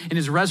 days in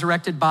his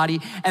resurrected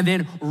body. And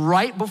then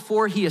right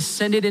before he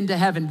ascended into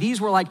heaven, this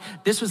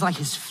was like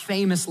his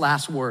famous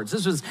last words.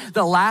 This was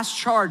the last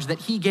charge that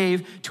he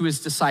gave to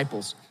his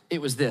disciples.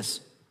 It was this: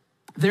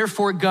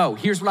 therefore go.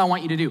 Here's what I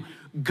want you to do.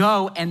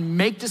 Go and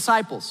make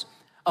disciples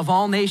of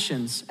all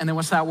nations. And then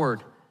what's that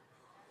word?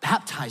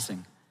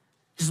 Baptizing.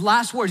 His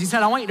last words, he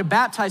said, I want you to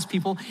baptize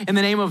people in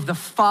the name of the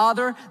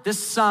Father, the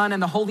Son,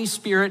 and the Holy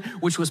Spirit,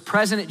 which was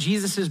present at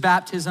Jesus'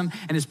 baptism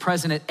and is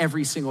present at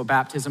every single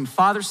baptism.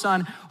 Father,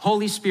 Son,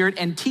 Holy Spirit,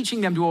 and teaching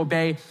them to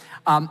obey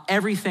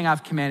everything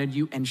I've commanded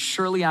you, and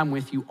surely I'm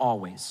with you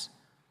always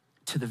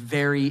to the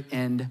very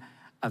end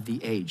of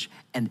the age.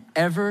 And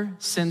ever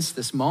since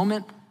this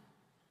moment,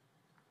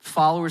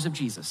 followers of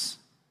Jesus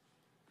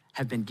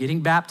have been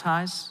getting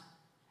baptized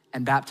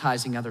and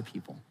baptizing other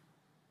people.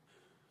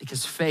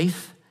 Because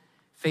faith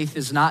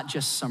is not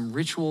just some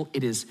ritual.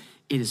 It is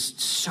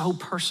so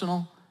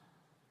personal,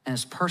 and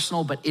it's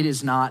personal, but it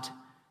is not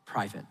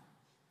private.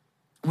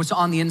 What's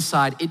on the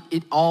inside,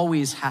 it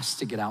always has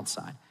to get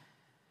outside.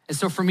 And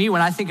so for me,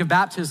 when I think of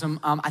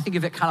baptism, I think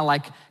of it kind of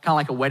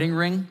like a wedding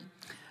ring.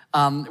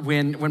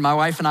 When my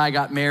wife and I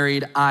got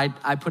married,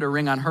 I put a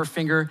ring on her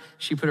finger,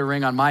 she put a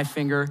ring on my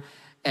finger,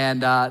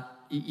 and I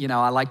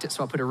liked it,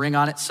 so I put a ring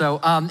on it. So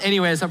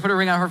anyways, I put a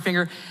ring on her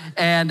finger,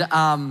 and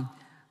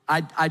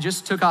I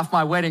just took off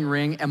my wedding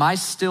ring. Am I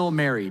still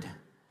married?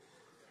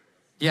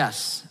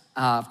 Yes,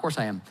 of course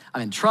I am.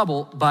 I'm in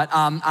trouble, but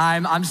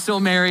I'm still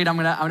married. I'm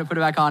gonna put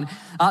it back on.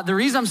 The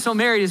reason I'm still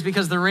married is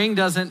because the ring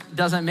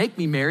doesn't make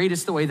me married.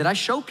 It's the way that I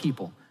show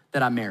people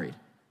that I'm married.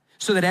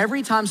 So that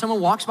every time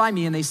someone walks by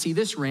me and they see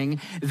this ring,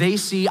 they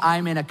see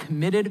I'm in a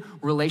committed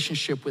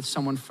relationship with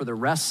someone for the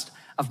rest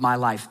of my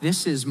life.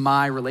 This is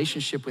my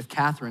relationship with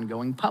Catherine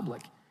going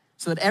public,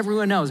 so that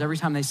everyone knows every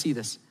time they see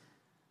this,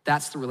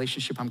 that's the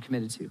relationship I'm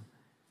committed to.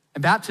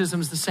 And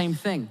baptism is the same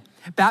thing.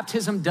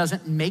 Baptism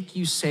doesn't make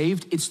you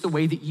saved. It's the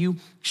way that you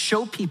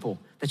show people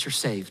that you're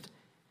saved.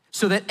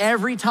 So that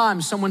every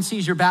time someone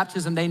sees your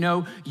baptism, they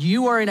know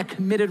you are in a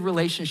committed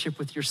relationship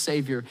with your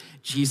Savior,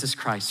 Jesus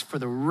Christ, for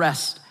the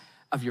rest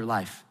of your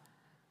life.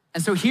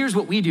 And so here's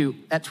what we do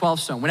at 12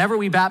 Stone. Whenever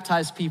we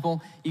baptize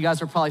people, you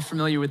guys are probably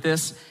familiar with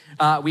this.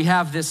 We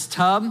have this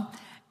tub,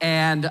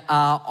 and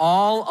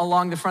all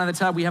along the front of the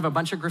tub, we have a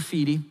bunch of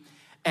graffiti.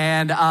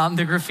 And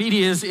the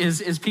graffiti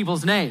is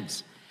people's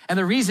names. And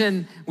the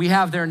reason we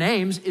have their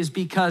names is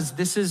because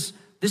this is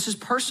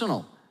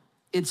personal.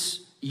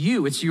 It's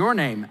you, it's your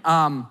name.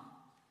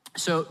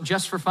 So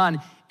just for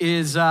fun,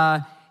 is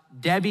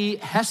Debbie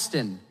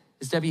Heston.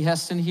 Is Debbie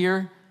Heston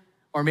here?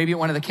 Or maybe at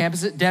one of the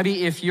campuses?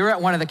 Debbie, if you're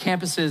at one of the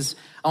campuses,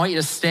 I want you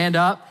to stand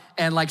up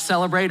and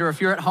celebrate, or if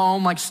you're at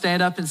home,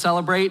 stand up and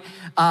celebrate.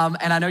 And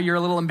I know you're a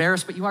little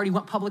embarrassed, but you already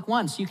went public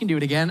once. You can do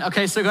it again.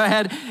 Okay, so go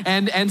ahead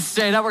and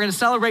stand up. We're gonna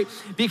celebrate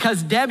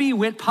because Debbie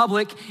went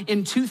public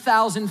in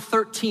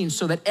 2013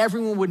 so that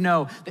everyone would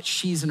know that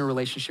she's in a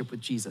relationship with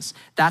Jesus.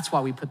 That's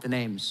why we put the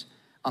names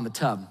on the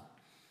tub.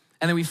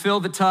 And then we fill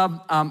the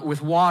tub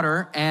with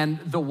water, and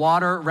the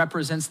water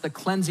represents the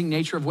cleansing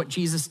nature of what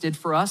Jesus did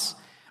for us,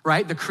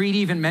 right? The creed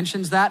even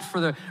mentions that for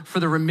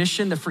the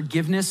remission, the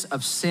forgiveness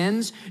of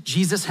sins.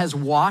 Jesus has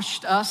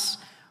washed us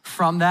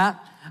from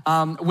that.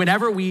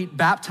 Whenever we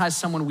baptize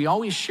someone, we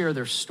always share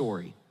their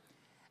story.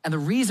 And the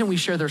reason we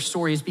share their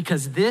story is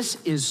because this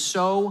is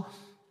so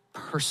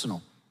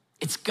personal.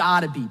 It's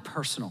gotta be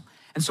personal.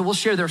 And so we'll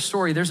share their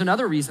story. There's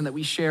another reason that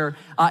we share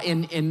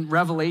in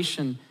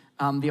Revelation.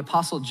 The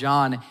Apostle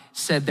John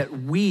said that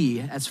we,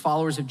 as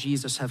followers of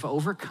Jesus, have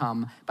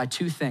overcome by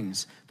two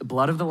things: the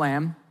blood of the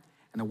Lamb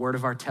and the word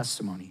of our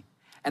testimony.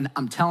 And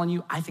I'm telling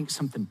you, I think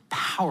something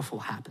powerful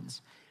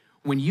happens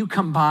when you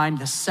combine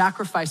the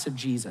sacrifice of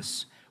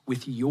Jesus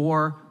with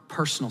your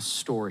personal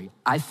story.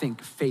 I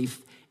think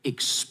faith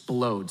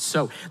explodes.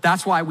 So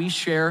that's why we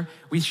share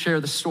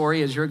the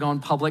story as you're going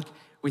public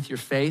with your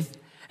faith.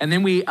 And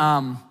then we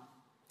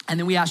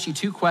ask you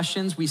two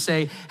questions. We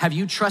say, have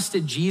you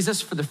trusted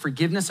Jesus for the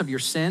forgiveness of your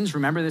sins?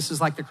 Remember, this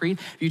is like the creed.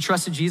 Have you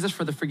trusted Jesus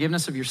for the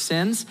forgiveness of your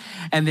sins?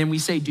 And then we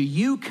say, do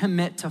you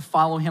commit to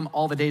follow him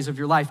all the days of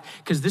your life?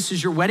 Because this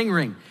is your wedding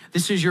ring.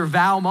 This is your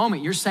vow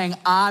moment. You're saying,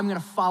 I'm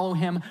gonna follow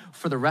him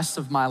for the rest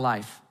of my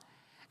life.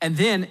 And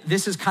then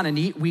this is kind of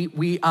neat.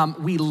 We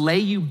lay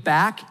you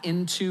back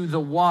into the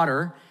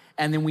water,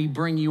 and then we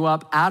bring you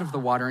up out of the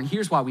water. And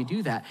here's why we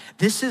do that.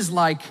 This is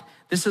like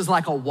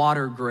a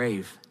water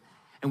grave.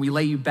 And we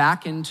lay you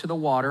back into the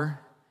water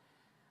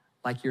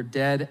like you're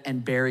dead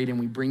and buried, and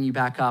we bring you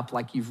back up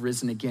like you've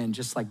risen again,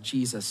 just like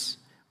Jesus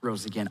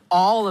rose again.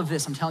 All of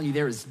this, I'm telling you,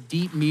 there is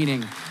deep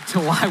meaning to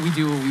why we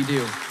do what we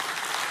do.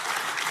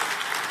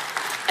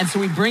 And so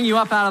we bring you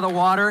up out of the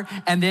water,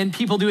 and then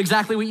people do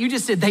exactly what you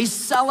just did. They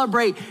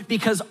celebrate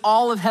because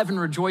all of heaven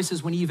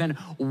rejoices when even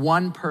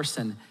one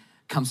person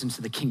comes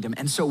into the kingdom.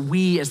 And so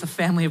we, as the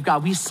family of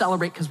God, we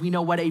celebrate because we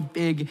know what a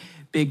big,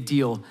 big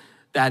deal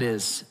that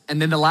is.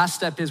 And then the last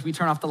step is we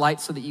turn off the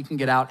lights so that you can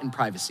get out in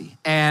privacy.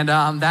 And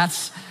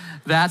that's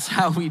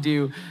how we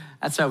do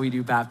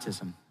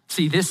baptism.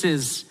 See, this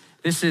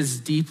is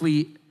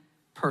deeply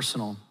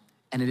personal,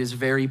 and it is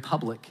very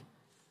public.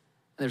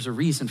 There's a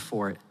reason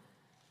for it,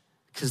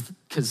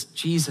 because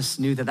Jesus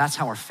knew that that's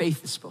how our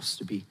faith is supposed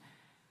to be.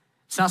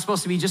 It's not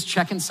supposed to be just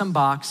checking some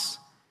box.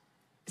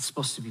 It's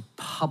supposed to be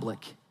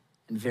public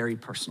and very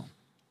personal.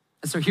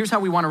 And so here's how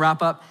we want to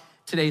wrap up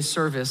today's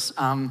service.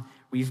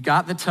 We've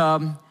got the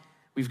tub,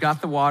 we've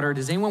got the water.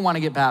 Does anyone want to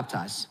get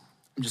baptized?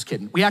 I'm just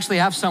kidding. We actually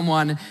have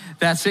someone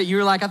that's it. You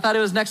were like, I thought it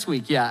was next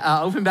week.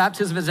 Yeah, open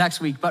baptism is next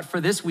week. But for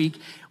this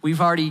week,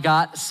 we've already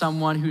got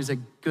someone who's a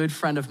good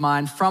friend of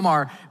mine from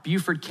our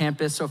Buford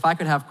campus. So if I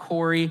could have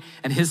Corey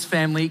and his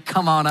family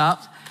come on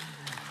up.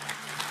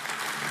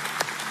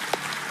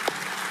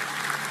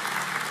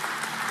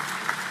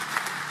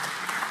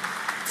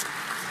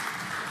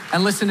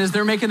 And listen, as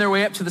they're making their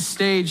way up to the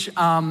stage,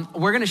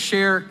 we're gonna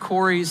share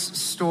Corey's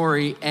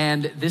story,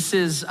 and this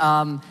is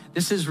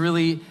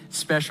really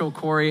special,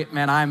 Corey.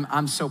 Man,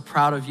 I'm so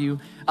proud of you.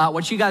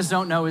 What you guys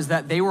don't know is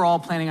that they were all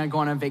planning on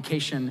going on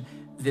vacation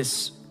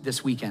this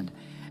weekend.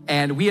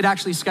 And we had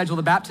actually scheduled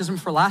the baptism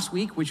for last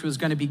week, which was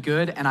gonna be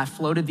good, and I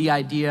floated the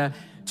idea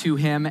to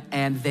him,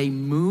 and they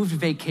moved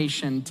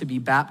vacation to be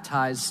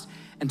baptized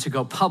and to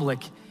go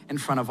public in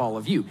front of all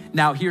of you.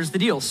 Now, here's the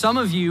deal. Some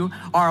of you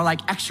are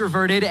like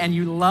extroverted and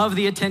you love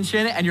the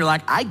attention and you're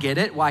like, I get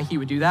it, why he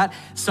would do that.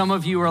 Some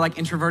of you are like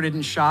introverted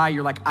and shy.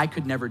 You're like, I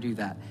could never do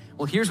that.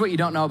 Well, here's what you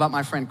don't know about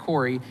my friend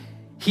Corey.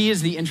 He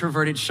is the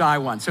introverted, shy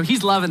one. So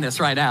he's loving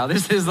this right now.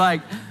 This is like,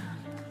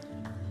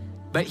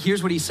 but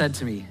here's what he said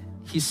to me.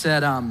 He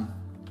said,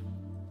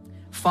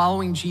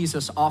 following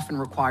Jesus often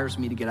requires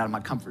me to get out of my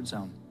comfort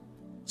zone.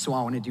 So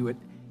I want to do it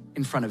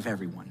in front of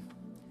everyone.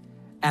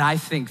 And I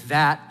think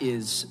that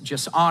is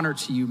just honor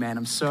to you, man.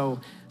 I'm so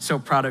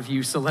proud of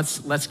you. So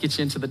let's get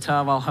you into the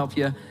tub. I'll help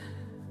you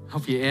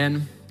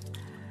in.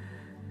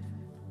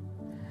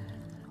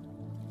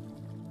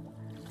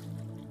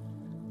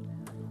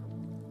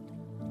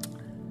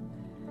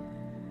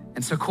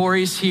 And so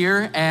Corey's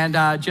here,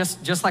 and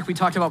just like we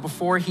talked about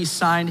before, he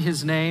signed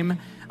his name.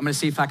 I'm gonna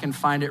see if I can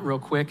find it real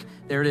quick.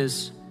 There it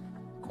is,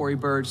 Corey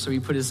Burge. So he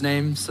put his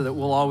name so that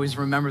we'll always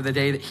remember the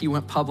day that he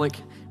went public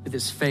with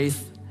his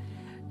faith.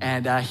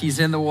 And he's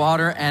in the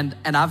water, and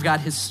I've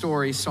got his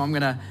story, so I'm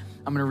gonna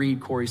read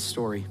Corey's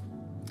story.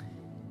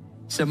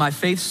 He said, my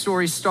faith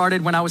story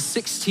started when I was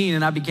 16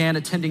 and I began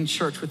attending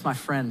church with my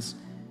friends.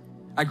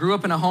 I grew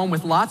up in a home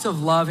with lots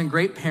of love and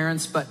great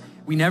parents, but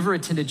we never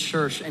attended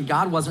church, and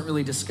God wasn't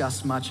really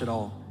discussed much at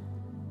all.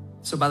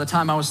 So by the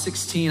time I was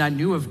 16, I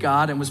knew of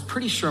God and was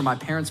pretty sure my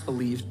parents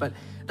believed, but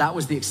that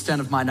was the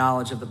extent of my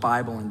knowledge of the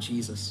Bible and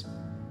Jesus.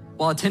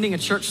 While attending a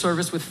church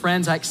service with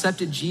friends, I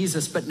accepted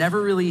Jesus, but never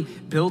really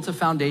built a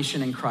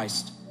foundation in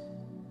Christ.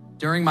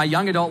 During my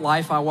young adult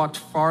life, I walked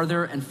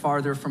farther and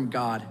farther from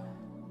God.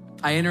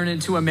 I entered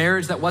into a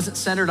marriage that wasn't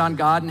centered on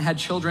God and had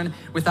children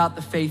without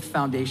the faith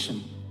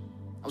foundation.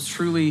 I was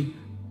truly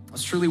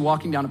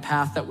walking down a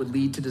path that would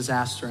lead to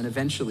disaster, and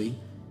eventually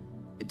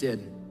it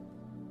did.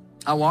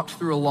 I walked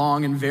through a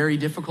long and very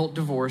difficult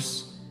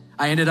divorce,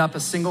 I ended up a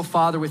single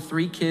father with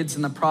 3 kids,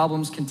 and the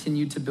problems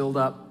continued to build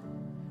up.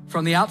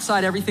 From the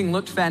outside, everything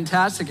looked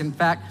fantastic. In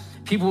fact,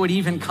 people would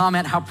even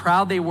comment how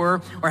proud they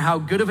were or how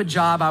good of a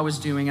job I was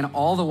doing, and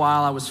all the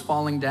while I was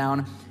falling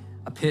down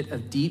a pit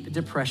of deep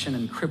depression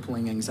and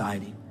crippling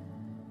anxiety.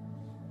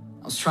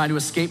 I was trying to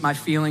escape my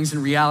feelings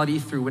and reality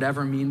through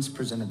whatever means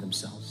presented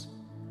themselves.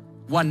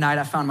 One night,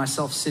 I found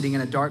myself sitting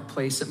in a dark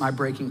place at my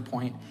breaking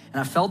point, and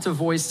I felt a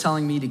voice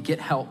telling me to get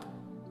help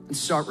and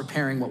start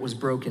repairing what was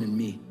broken in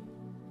me.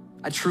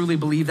 I truly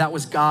believe that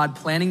was God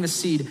planting the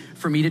seed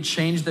for me to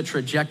change the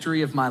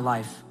trajectory of my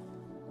life.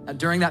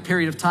 During that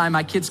period of time,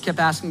 my kids kept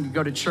asking to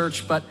go to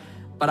church, but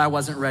I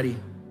wasn't ready.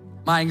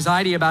 My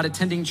anxiety about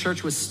attending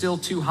church was still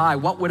too high.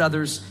 What would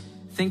others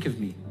think of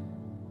me?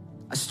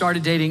 I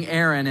started dating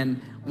Erin,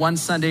 and one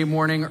Sunday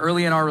morning,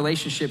 early in our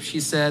relationship, she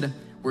said,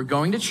 "We're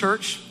going to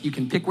church. You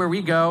can pick where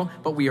we go,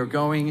 but we are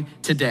going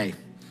today."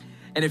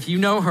 And if you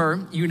know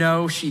her, you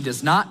know she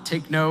does not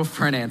take no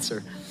for an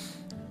answer.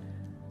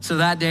 So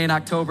that day in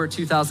October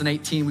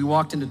 2018, we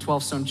walked into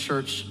 12 Stone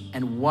Church,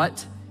 and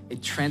what a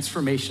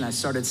transformation I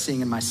started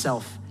seeing in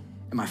myself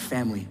and my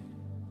family.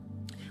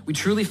 We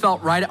truly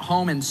felt right at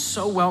home and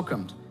so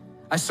welcomed.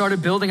 I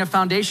started building a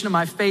foundation of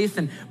my faith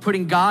and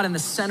putting God in the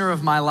center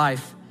of my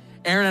life.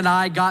 Erin and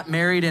I got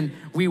married, and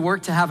we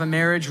worked to have a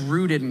marriage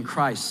rooted in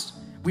Christ.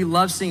 We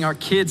love seeing our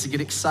kids get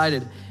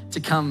excited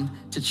to come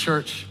to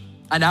church.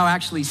 I now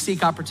actually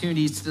seek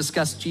opportunities to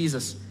discuss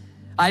Jesus.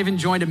 I even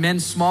joined a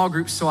men's small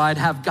group so I'd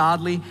have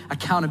godly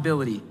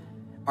accountability.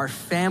 Our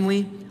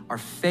family, our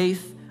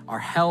faith, our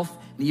health,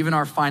 and even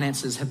our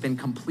finances have been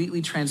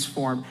completely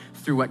transformed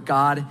through what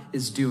God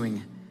is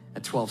doing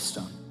at 12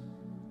 Stone.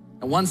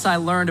 And once I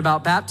learned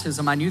about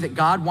baptism, I knew that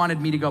God wanted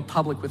me to go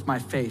public with my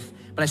faith,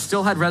 but I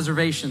still had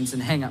reservations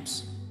and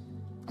hangups.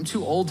 I'm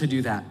too old to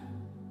do that.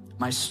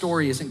 My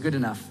story isn't good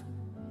enough.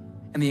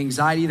 And the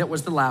anxiety that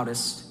was the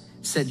loudest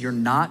said, "You're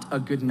not a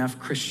good enough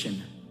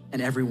Christian,"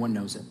 and everyone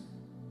knows it.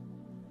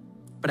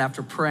 But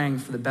after praying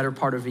for the better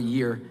part of a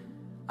year,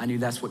 I knew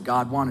that's what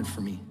God wanted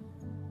for me,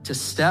 to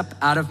step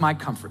out of my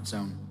comfort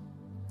zone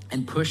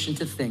and push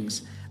into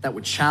things that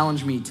would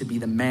challenge me to be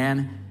the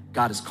man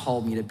God has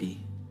called me to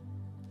be.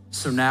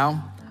 So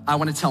now I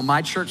want to tell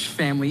my church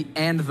family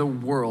and the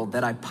world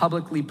that I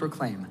publicly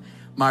proclaim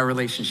my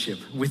relationship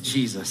with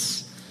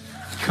Jesus.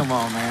 Come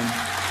on,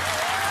 man.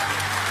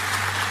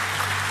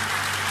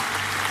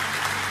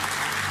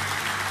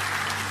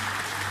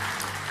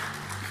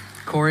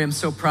 Corey, I'm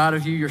so proud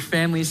of you. Your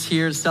family's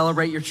here to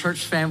celebrate. Your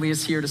church family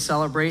is here to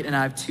celebrate. And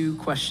I have 2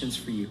 questions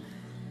for you.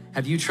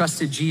 Have you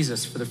trusted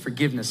Jesus for the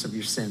forgiveness of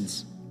your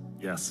sins?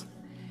 Yes.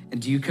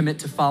 And do you commit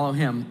to follow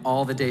him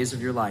all the days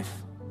of your life?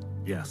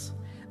 Yes.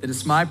 Then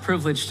it's my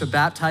privilege to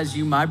baptize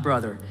you, my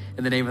brother,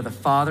 in the name of the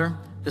Father,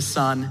 the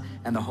Son,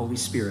 and the Holy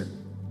Spirit.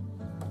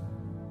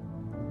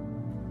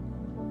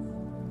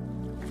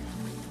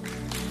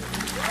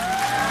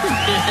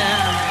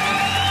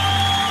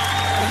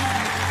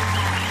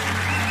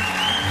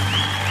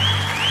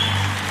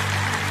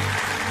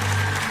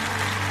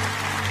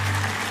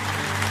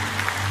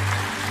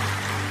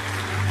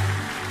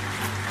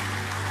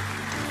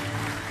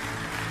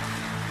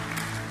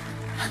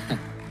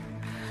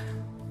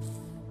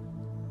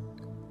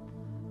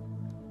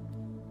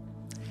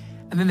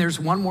 And then there's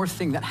one more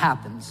thing that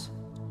happens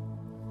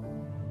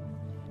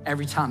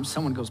every time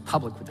someone goes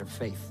public with their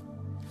faith.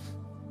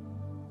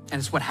 And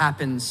it's what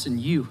happens in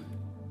you.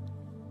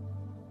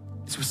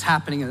 It's what's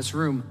happening in this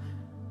room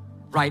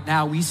right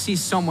now. We see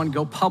someone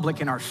go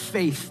public and our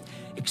faith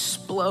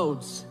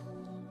explodes.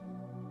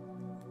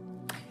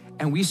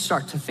 And we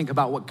start to think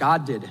about what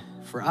God did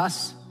for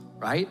us,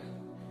 right?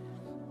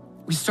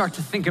 We start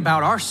to think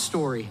about our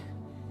story.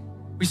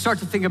 We start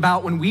to think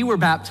about when we were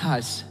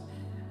baptized.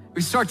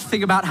 We start to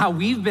think about how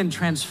we've been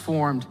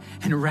transformed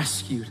and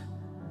rescued.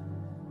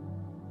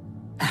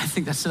 And I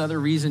think that's another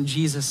reason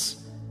Jesus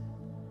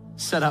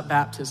set up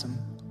baptism.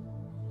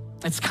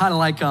 It's kind of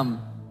like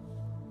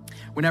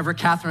whenever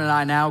Catherine and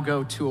I now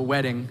go to a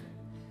wedding,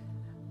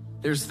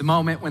 there's the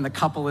moment when the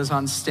couple is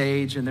on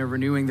stage and they're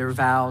renewing their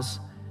vows,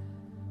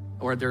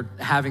 or they're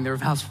having their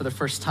vows for the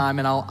first time,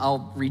 and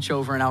I'll reach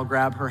over and I'll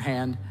grab her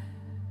hand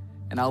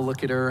and I'll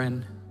look at her,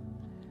 and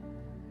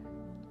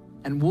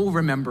we'll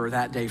remember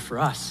that day for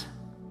us.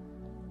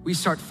 We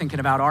start thinking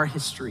about our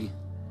history,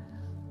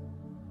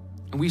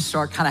 and we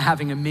start kind of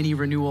having a mini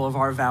renewal of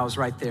our vows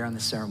right there in the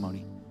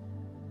ceremony.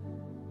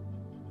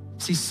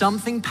 See,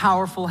 something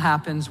powerful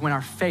happens when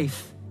our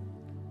faith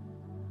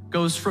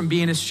goes from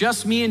being it's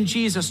just me and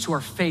Jesus to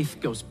our faith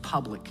goes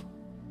public.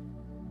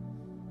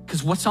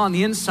 Because what's on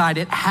the inside,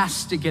 it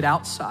has to get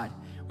outside,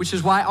 which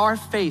is why our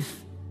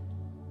faith,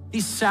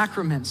 these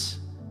sacraments,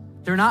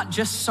 they're not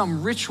just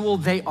some ritual,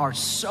 they are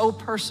so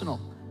personal.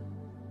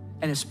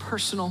 And it's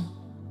personal,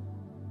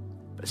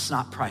 but it's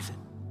not private.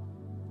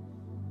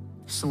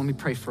 So let me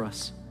pray for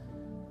us.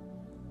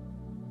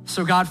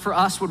 So God, for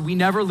us, would we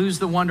never lose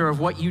the wonder of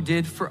what you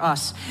did for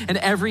us. And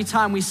every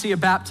time we see a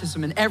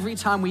baptism, and every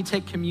time we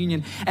take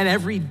communion, and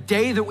every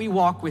day that we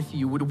walk with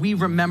you, would we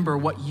remember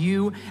what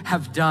you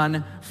have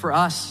done for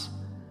us.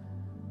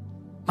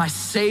 my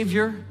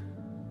Savior,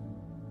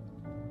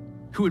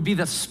 who would be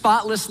the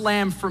spotless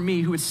lamb for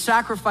me, who would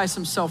sacrifice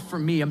himself for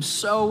me. I'm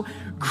so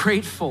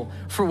grateful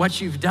for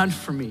what you've done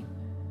for me.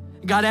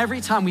 God,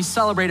 every time we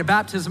celebrate a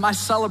baptism, I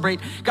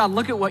celebrate, God,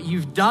 look at what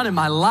you've done in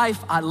my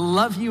life. I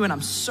love you, and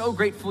I'm so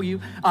grateful for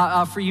you,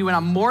 and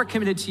I'm more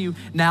committed to you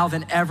now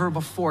than ever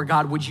before.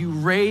 God, would you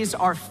raise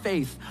our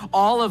faith,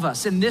 all of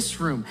us in this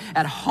room,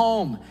 at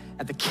home,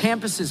 at the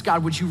campuses,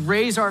 God, would you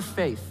raise our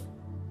faith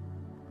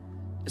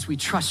as we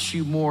trust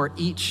you more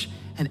each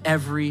and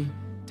every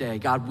day.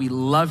 God, we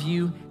love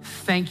you.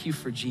 Thank you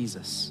for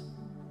Jesus.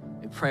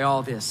 We pray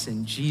all this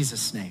in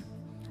Jesus' name.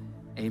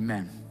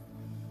 Amen.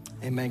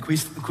 Amen. Can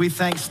we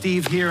thank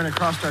Steve here and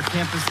across our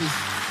campuses?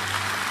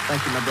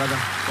 Thank you, my brother.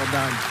 Well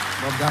done.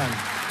 Well done.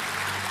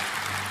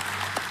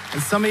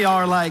 And some of y'all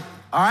are like,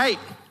 all right,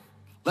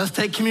 let's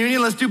take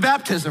communion, let's do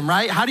baptism,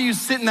 right? How do you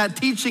sit in that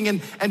teaching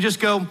and just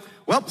go,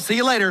 well, see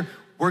you later.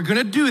 We're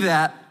gonna do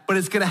that, but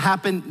it's gonna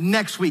happen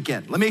next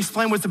weekend. Let me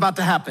explain what's about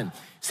to happen.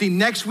 See,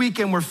 next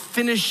weekend, we're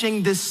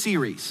finishing this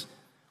series.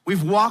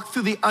 We've walked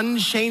through the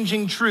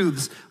unchanging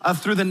truths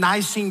through the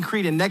Nicene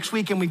Creed, and next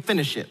weekend we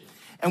finish it.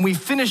 And we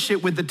finish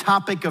it with the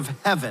topic of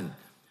heaven,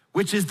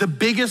 which is the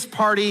biggest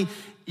party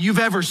you've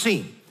ever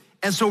seen.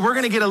 And so we're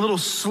gonna get a little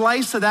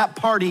slice of that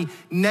party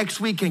next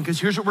weekend, because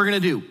here's what we're gonna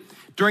do.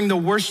 During the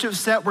worship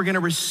set, we're gonna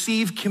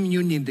receive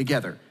communion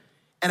together.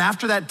 And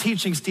after that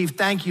teaching, Steve,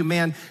 thank you,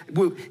 man.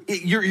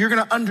 You're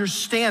gonna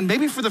understand,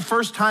 maybe for the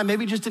first time,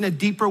 maybe just in a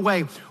deeper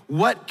way,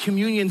 what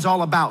communion's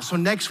all about. So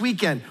next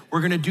weekend, we're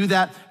gonna do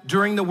that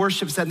during the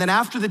worship set. And then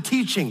after the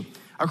teaching,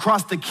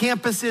 across the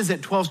campuses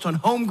at 12 Stone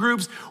home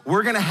groups,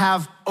 we're gonna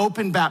have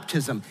open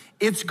baptism.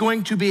 It's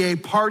going to be a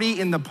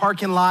party in the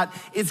parking lot.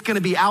 It's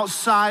gonna be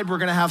outside. We're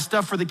gonna have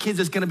stuff for the kids.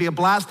 It's gonna be a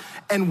blast.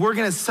 And we're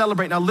gonna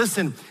celebrate. Now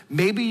listen,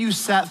 maybe you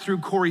sat through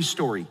Corey's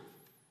story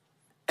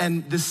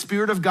and the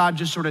Spirit of God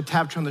just sort of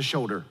tapped you on the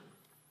shoulder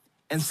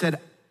and said,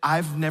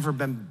 you've never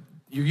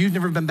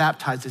been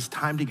baptized. It's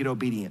time to get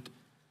obedient.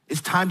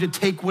 It's time to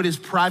take what is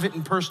private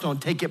and personal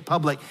and take it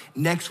public.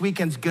 Next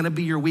weekend's gonna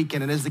be your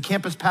weekend. And as the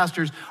campus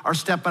pastors are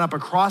stepping up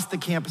across the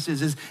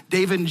campuses, as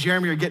David and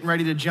Jeremy are getting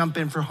ready to jump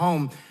in for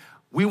home,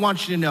 we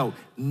want you to know,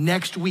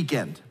 next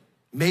weekend,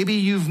 maybe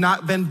you've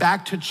not been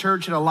back to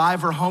church at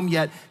Alive or home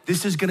yet.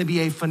 This is gonna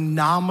be a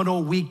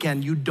phenomenal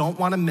weekend. You don't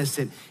wanna miss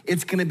it.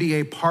 It's gonna be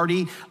a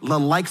party, the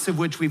likes of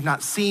which we've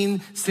not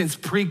seen since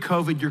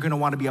pre-COVID. You're gonna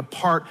wanna be a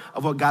part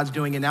of what God's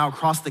doing. And now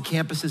across the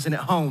campuses and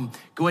at home,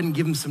 go ahead and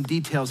give them some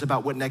details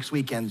about what next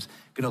weekend's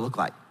gonna look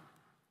like.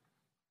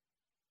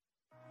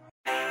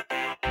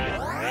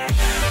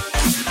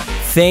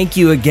 Thank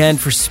you again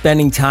for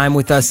spending time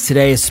with us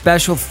today. A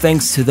special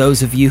thanks to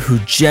those of you who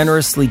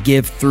generously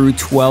give through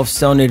 12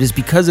 Stone. It is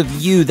because of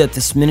you that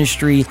this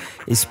ministry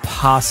is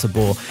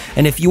possible.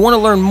 And if you want to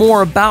learn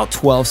more about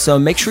 12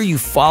 Stone, make sure you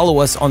follow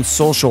us on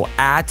social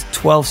at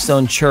 12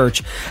 Stone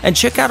Church and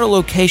check out a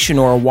location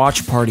or a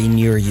watch party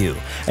near you.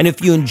 And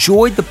if you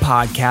enjoyed the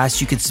podcast,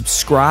 you could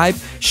subscribe,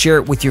 share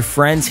it with your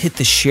friends, hit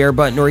the share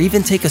button, or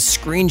even take a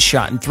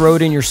screenshot and throw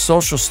it in your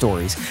social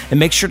stories. And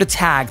make sure to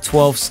tag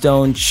 12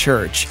 Stone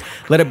Church.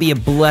 Let it be a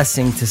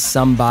blessing to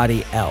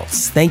somebody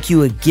else. Thank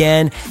you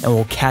again, and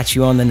we'll catch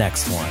you on the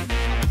next one.